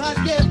thought I'd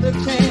get the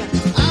chance.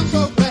 I'm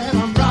so glad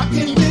I'm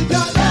rocking with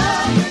your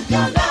love, with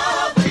your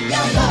love, with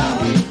your love.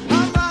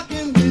 I'm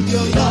rocking with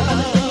your love.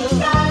 I'm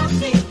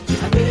rocking with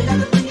your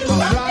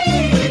love,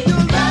 with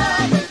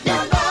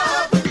your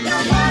love, with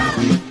your love.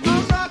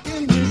 I'm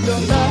rocking with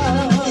your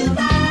love.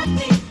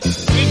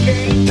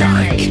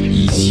 Tarek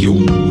is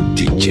your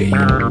DJ.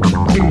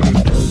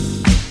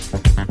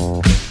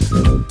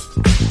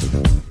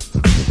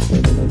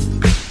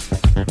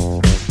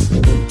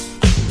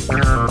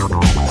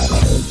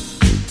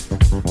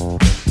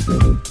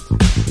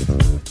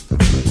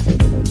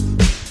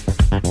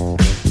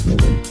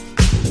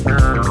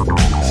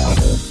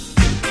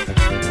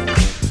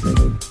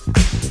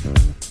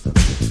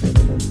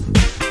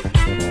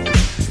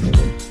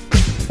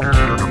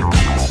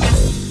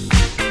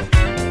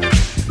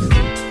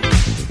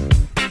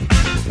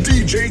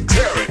 DJ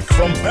Tarek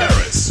from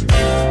Paris.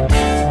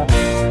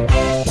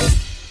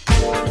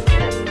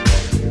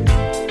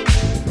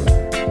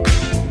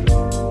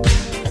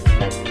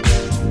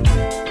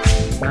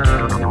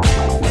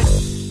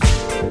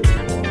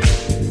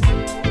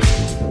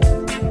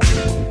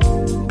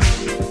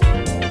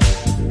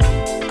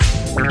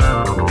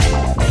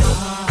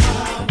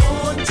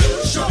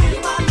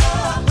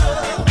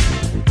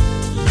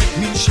 Let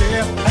me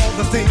share all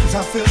the things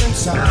I feel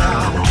inside.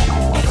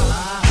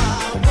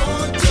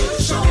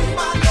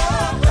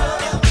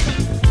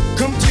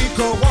 Come take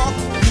a walk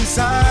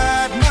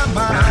inside my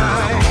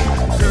mind,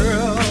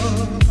 girl.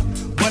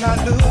 When I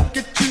look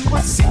at you,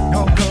 I see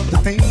all of the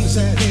things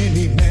that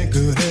any man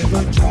could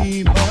ever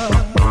dream of.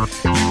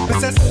 You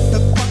possess the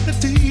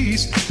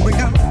qualities, bring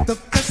out the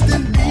best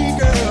in me,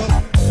 girl.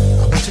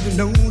 I want you to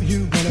know you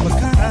one of a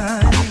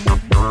kind.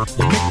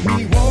 You make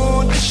me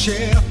want to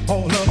share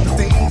all of the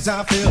things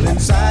I feel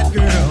inside,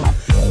 girl.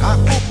 I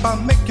hope I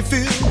make you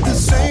feel the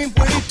same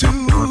way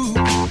too.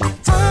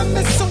 Time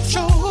is so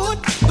short,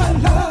 but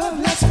love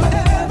lasts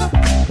forever,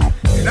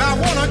 and I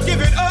wanna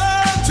give it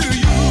all to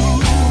you.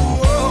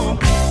 Oh,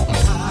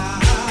 I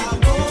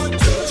want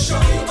to show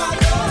you my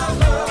love.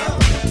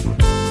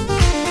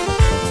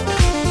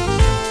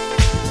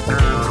 I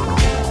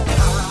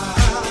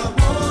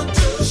want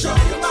to show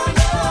you my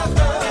love.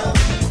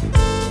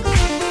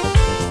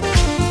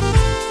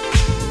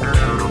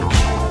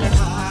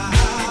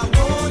 I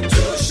want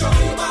to show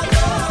you my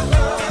love.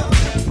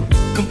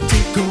 Come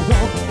take a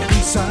walk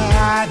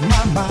inside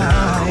my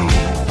mind.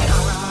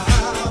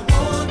 I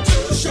want to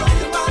show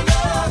you my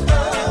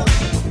love.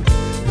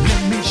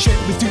 Let me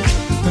share with you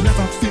the love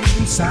I feel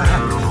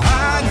inside.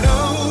 I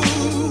know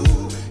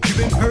you've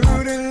been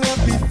hurt in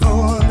love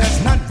before. That's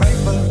not right,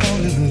 but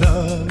falling in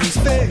love is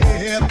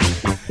fair.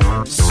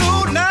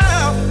 So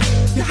now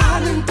you're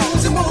hiding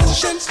those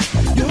emotions.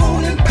 You're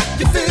holding back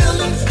your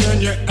feelings,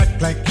 and you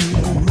act like you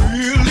don't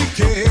really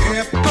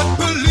care. But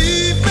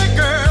believe me,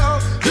 girl,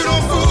 you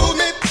don't fool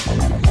me.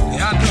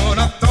 I know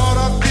I thought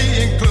of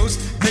being close,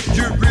 make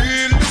you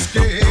really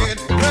scared.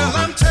 Well,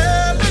 I'm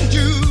telling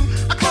you,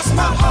 I cross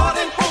my heart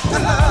and hope to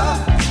love.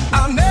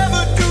 I'll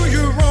never do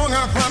you wrong,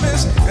 I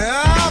promise.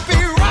 I'll be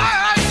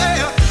right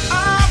there.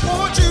 I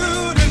want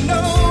you to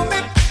know me,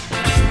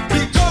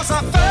 because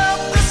I felt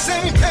the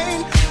same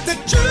pain that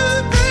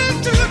you've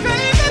been through,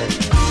 baby.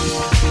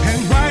 And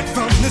right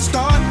from the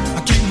start, I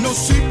keep no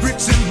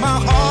secrets in my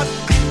heart.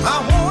 I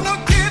wanna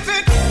give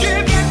it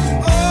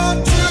all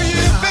to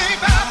you,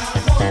 baby.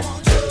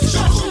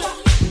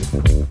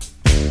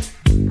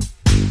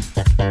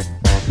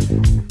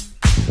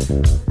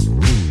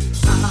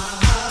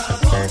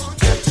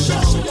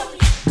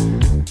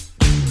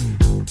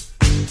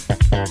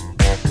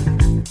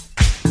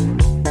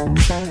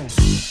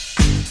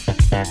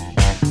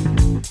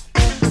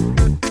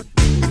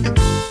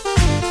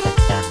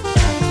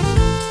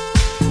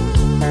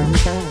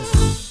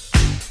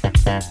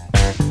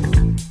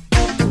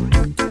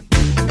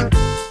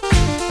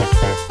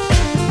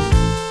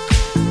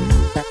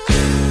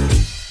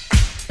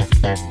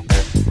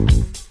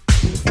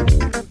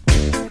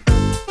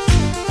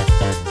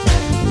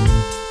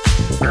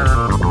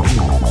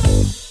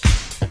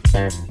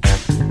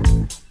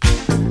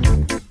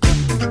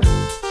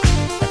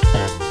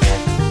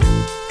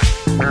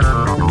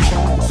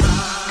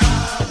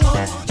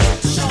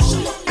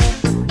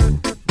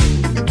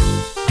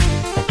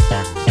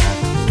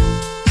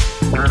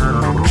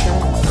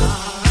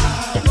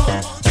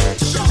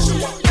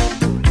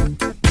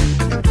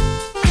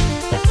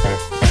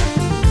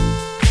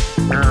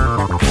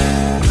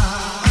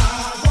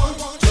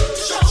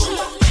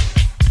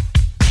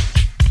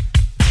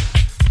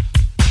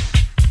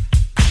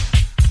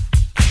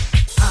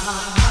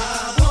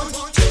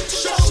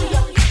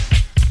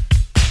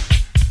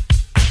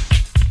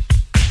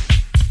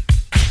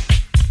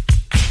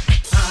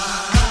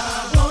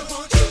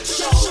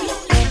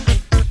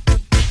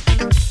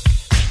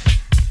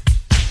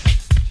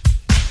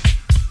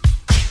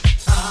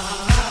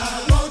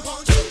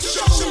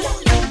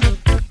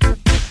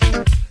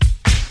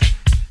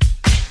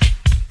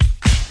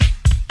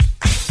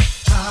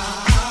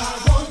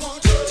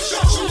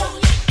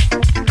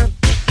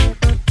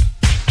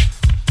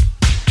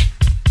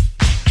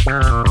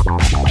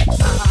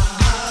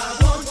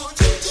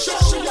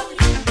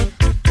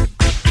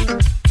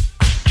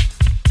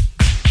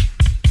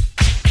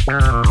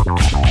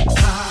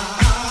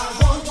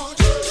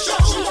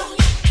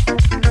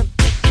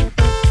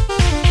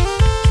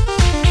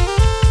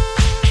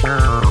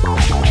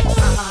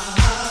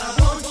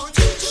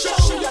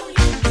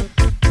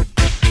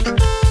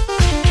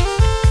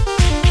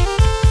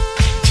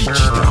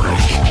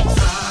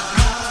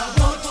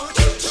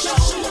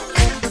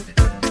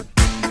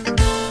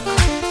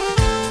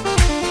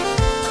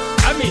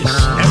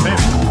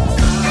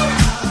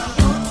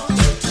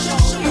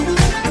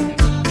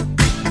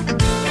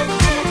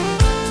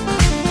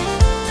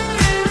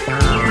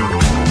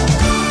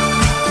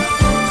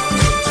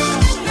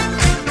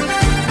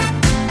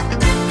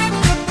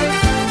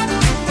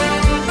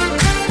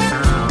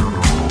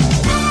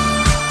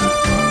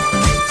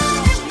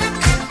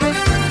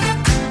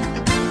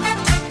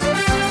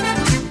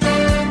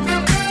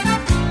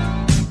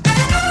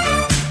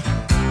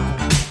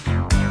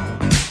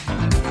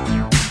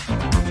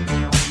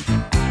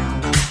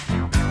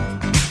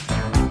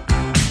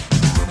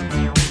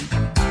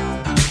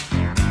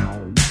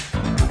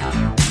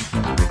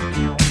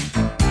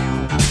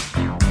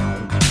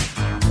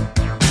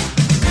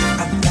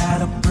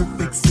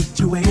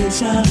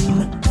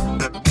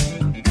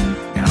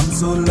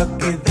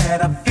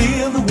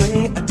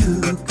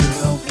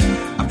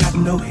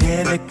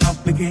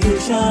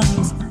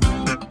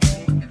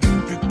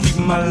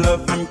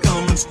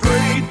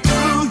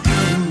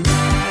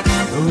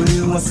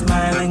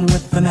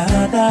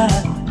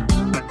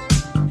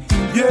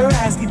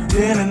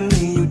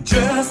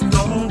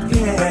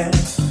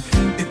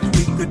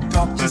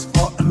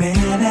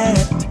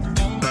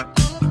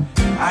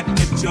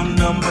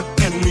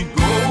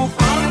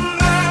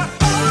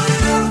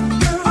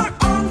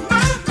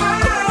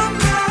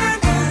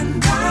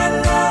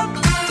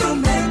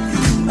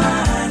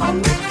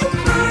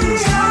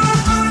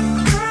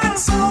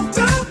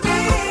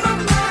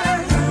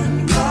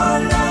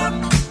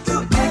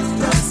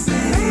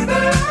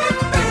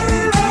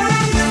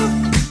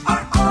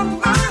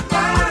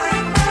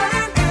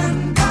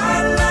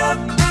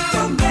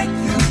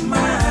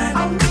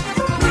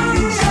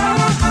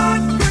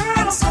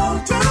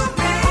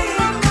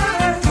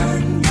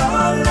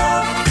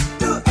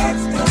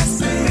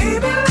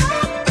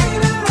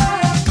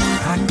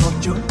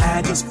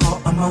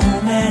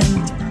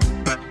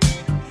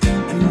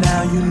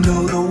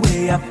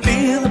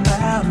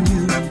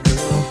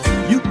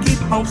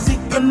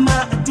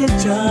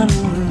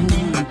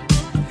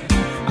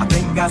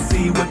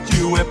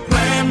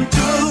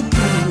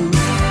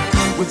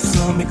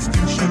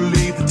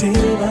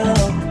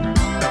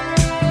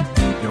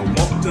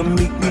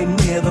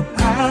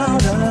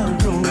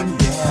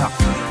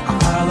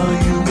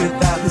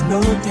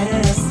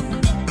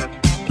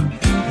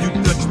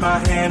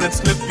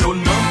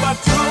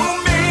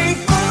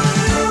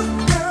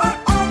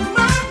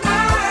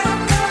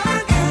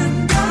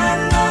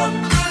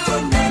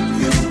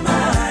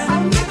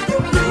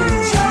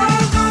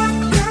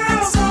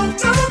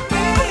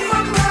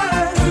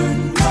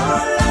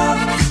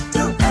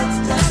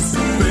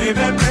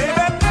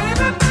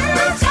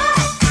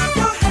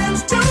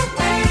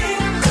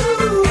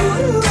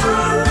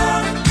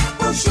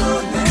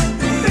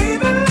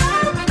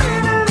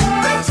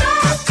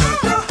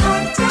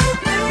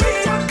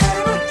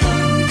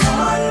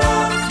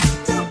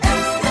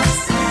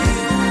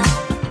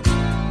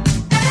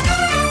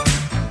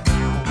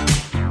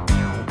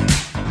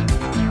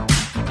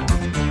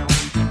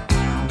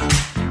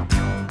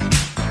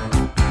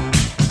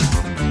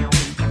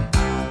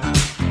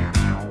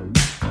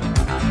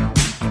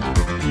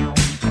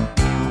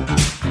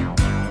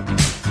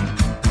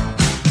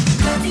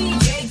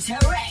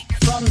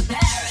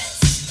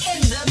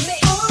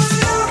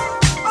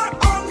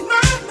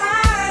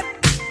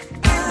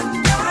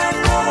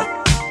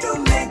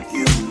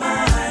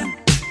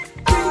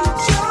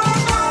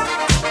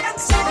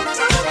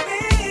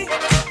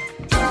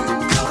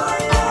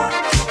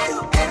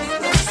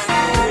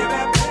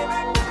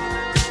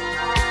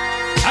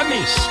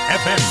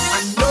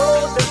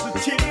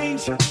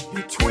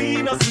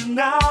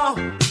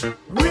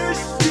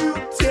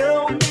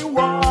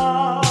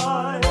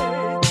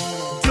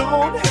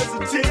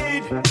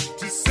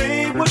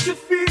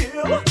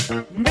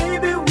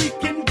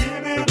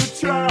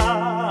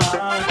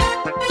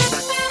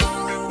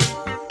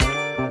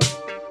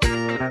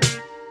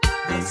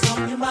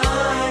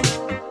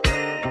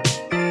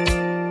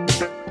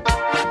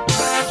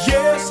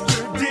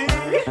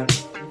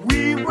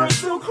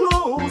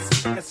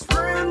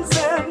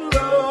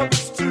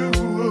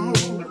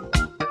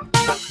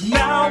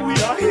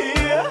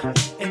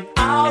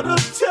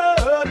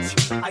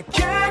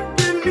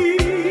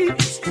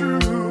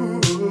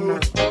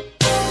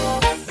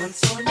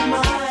 What's on your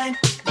mind,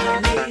 my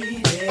lady?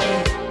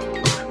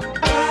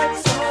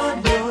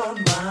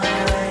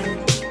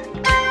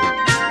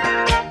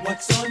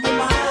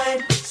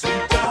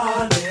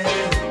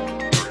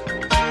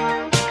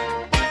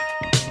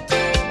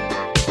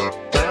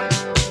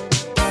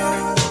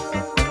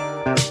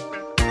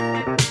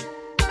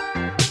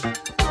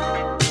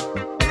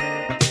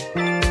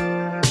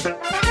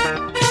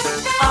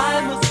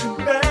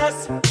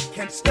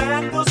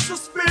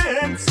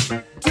 sense?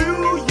 Do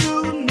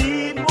you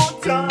need more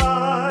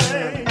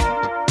time?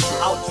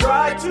 I'll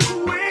try to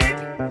wait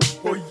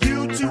for you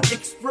to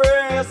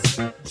express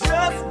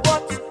just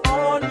what's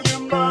on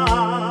your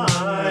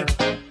mind.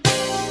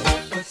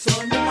 What's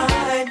on your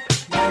mind,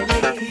 my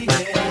lady?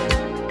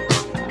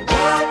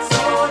 What's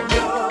on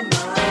your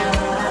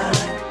mind?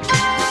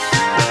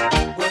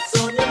 What's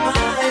on your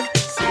mind,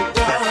 sweet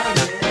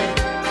darling?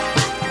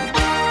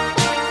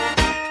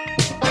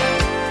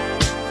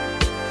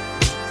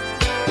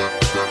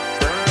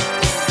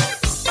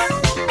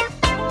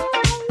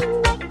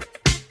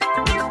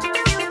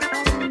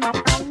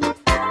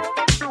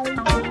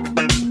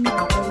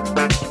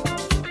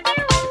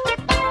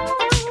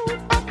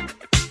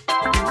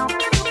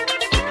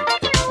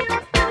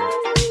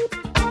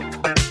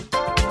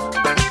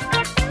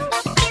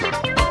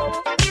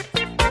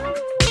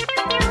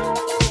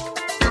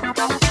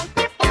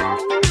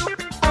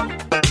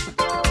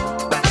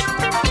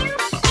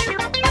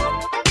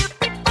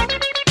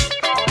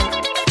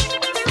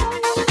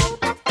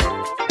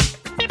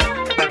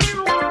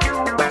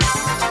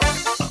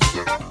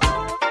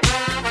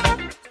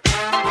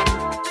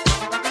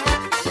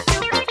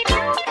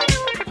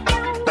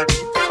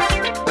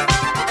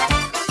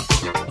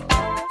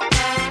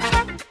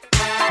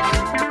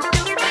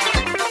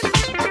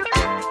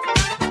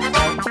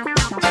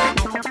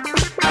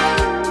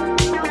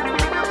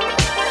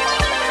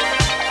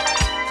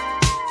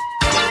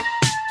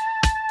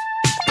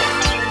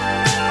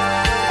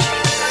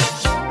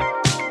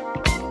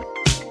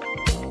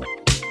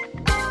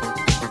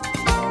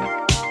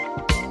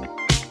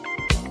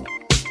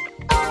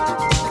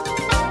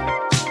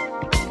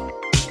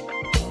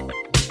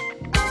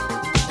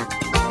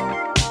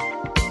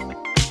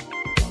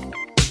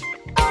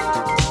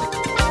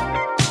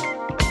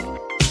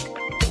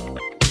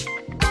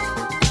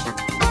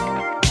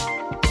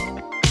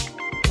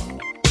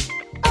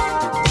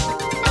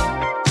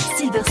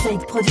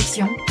 Silverside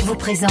Productions vous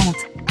présente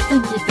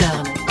Funky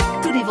Pearl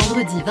tous les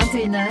vendredis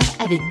 21h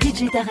avec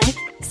DJ Tarek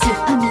sur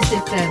Amis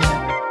FM.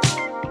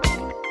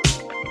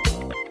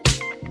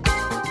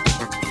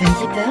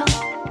 Funky Pearl,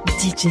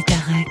 DJ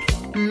Tarek.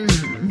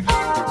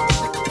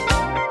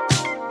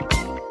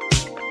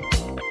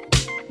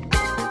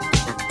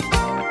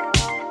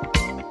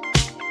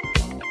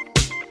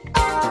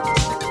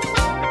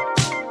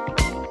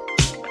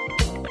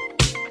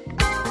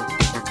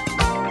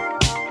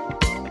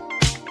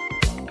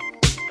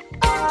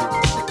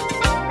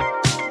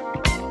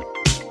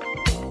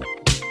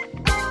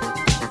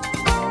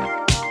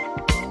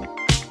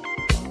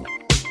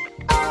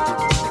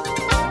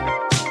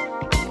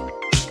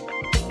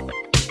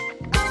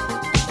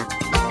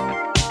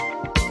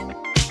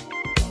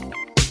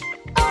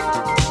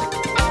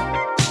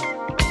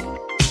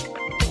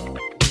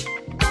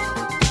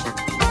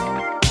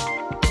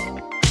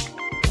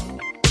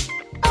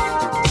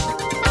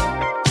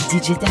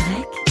 DJ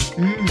Tarek,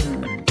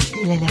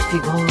 il a la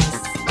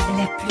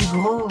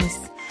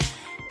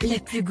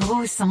plus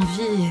grosse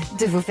envie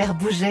de vous faire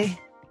bouger.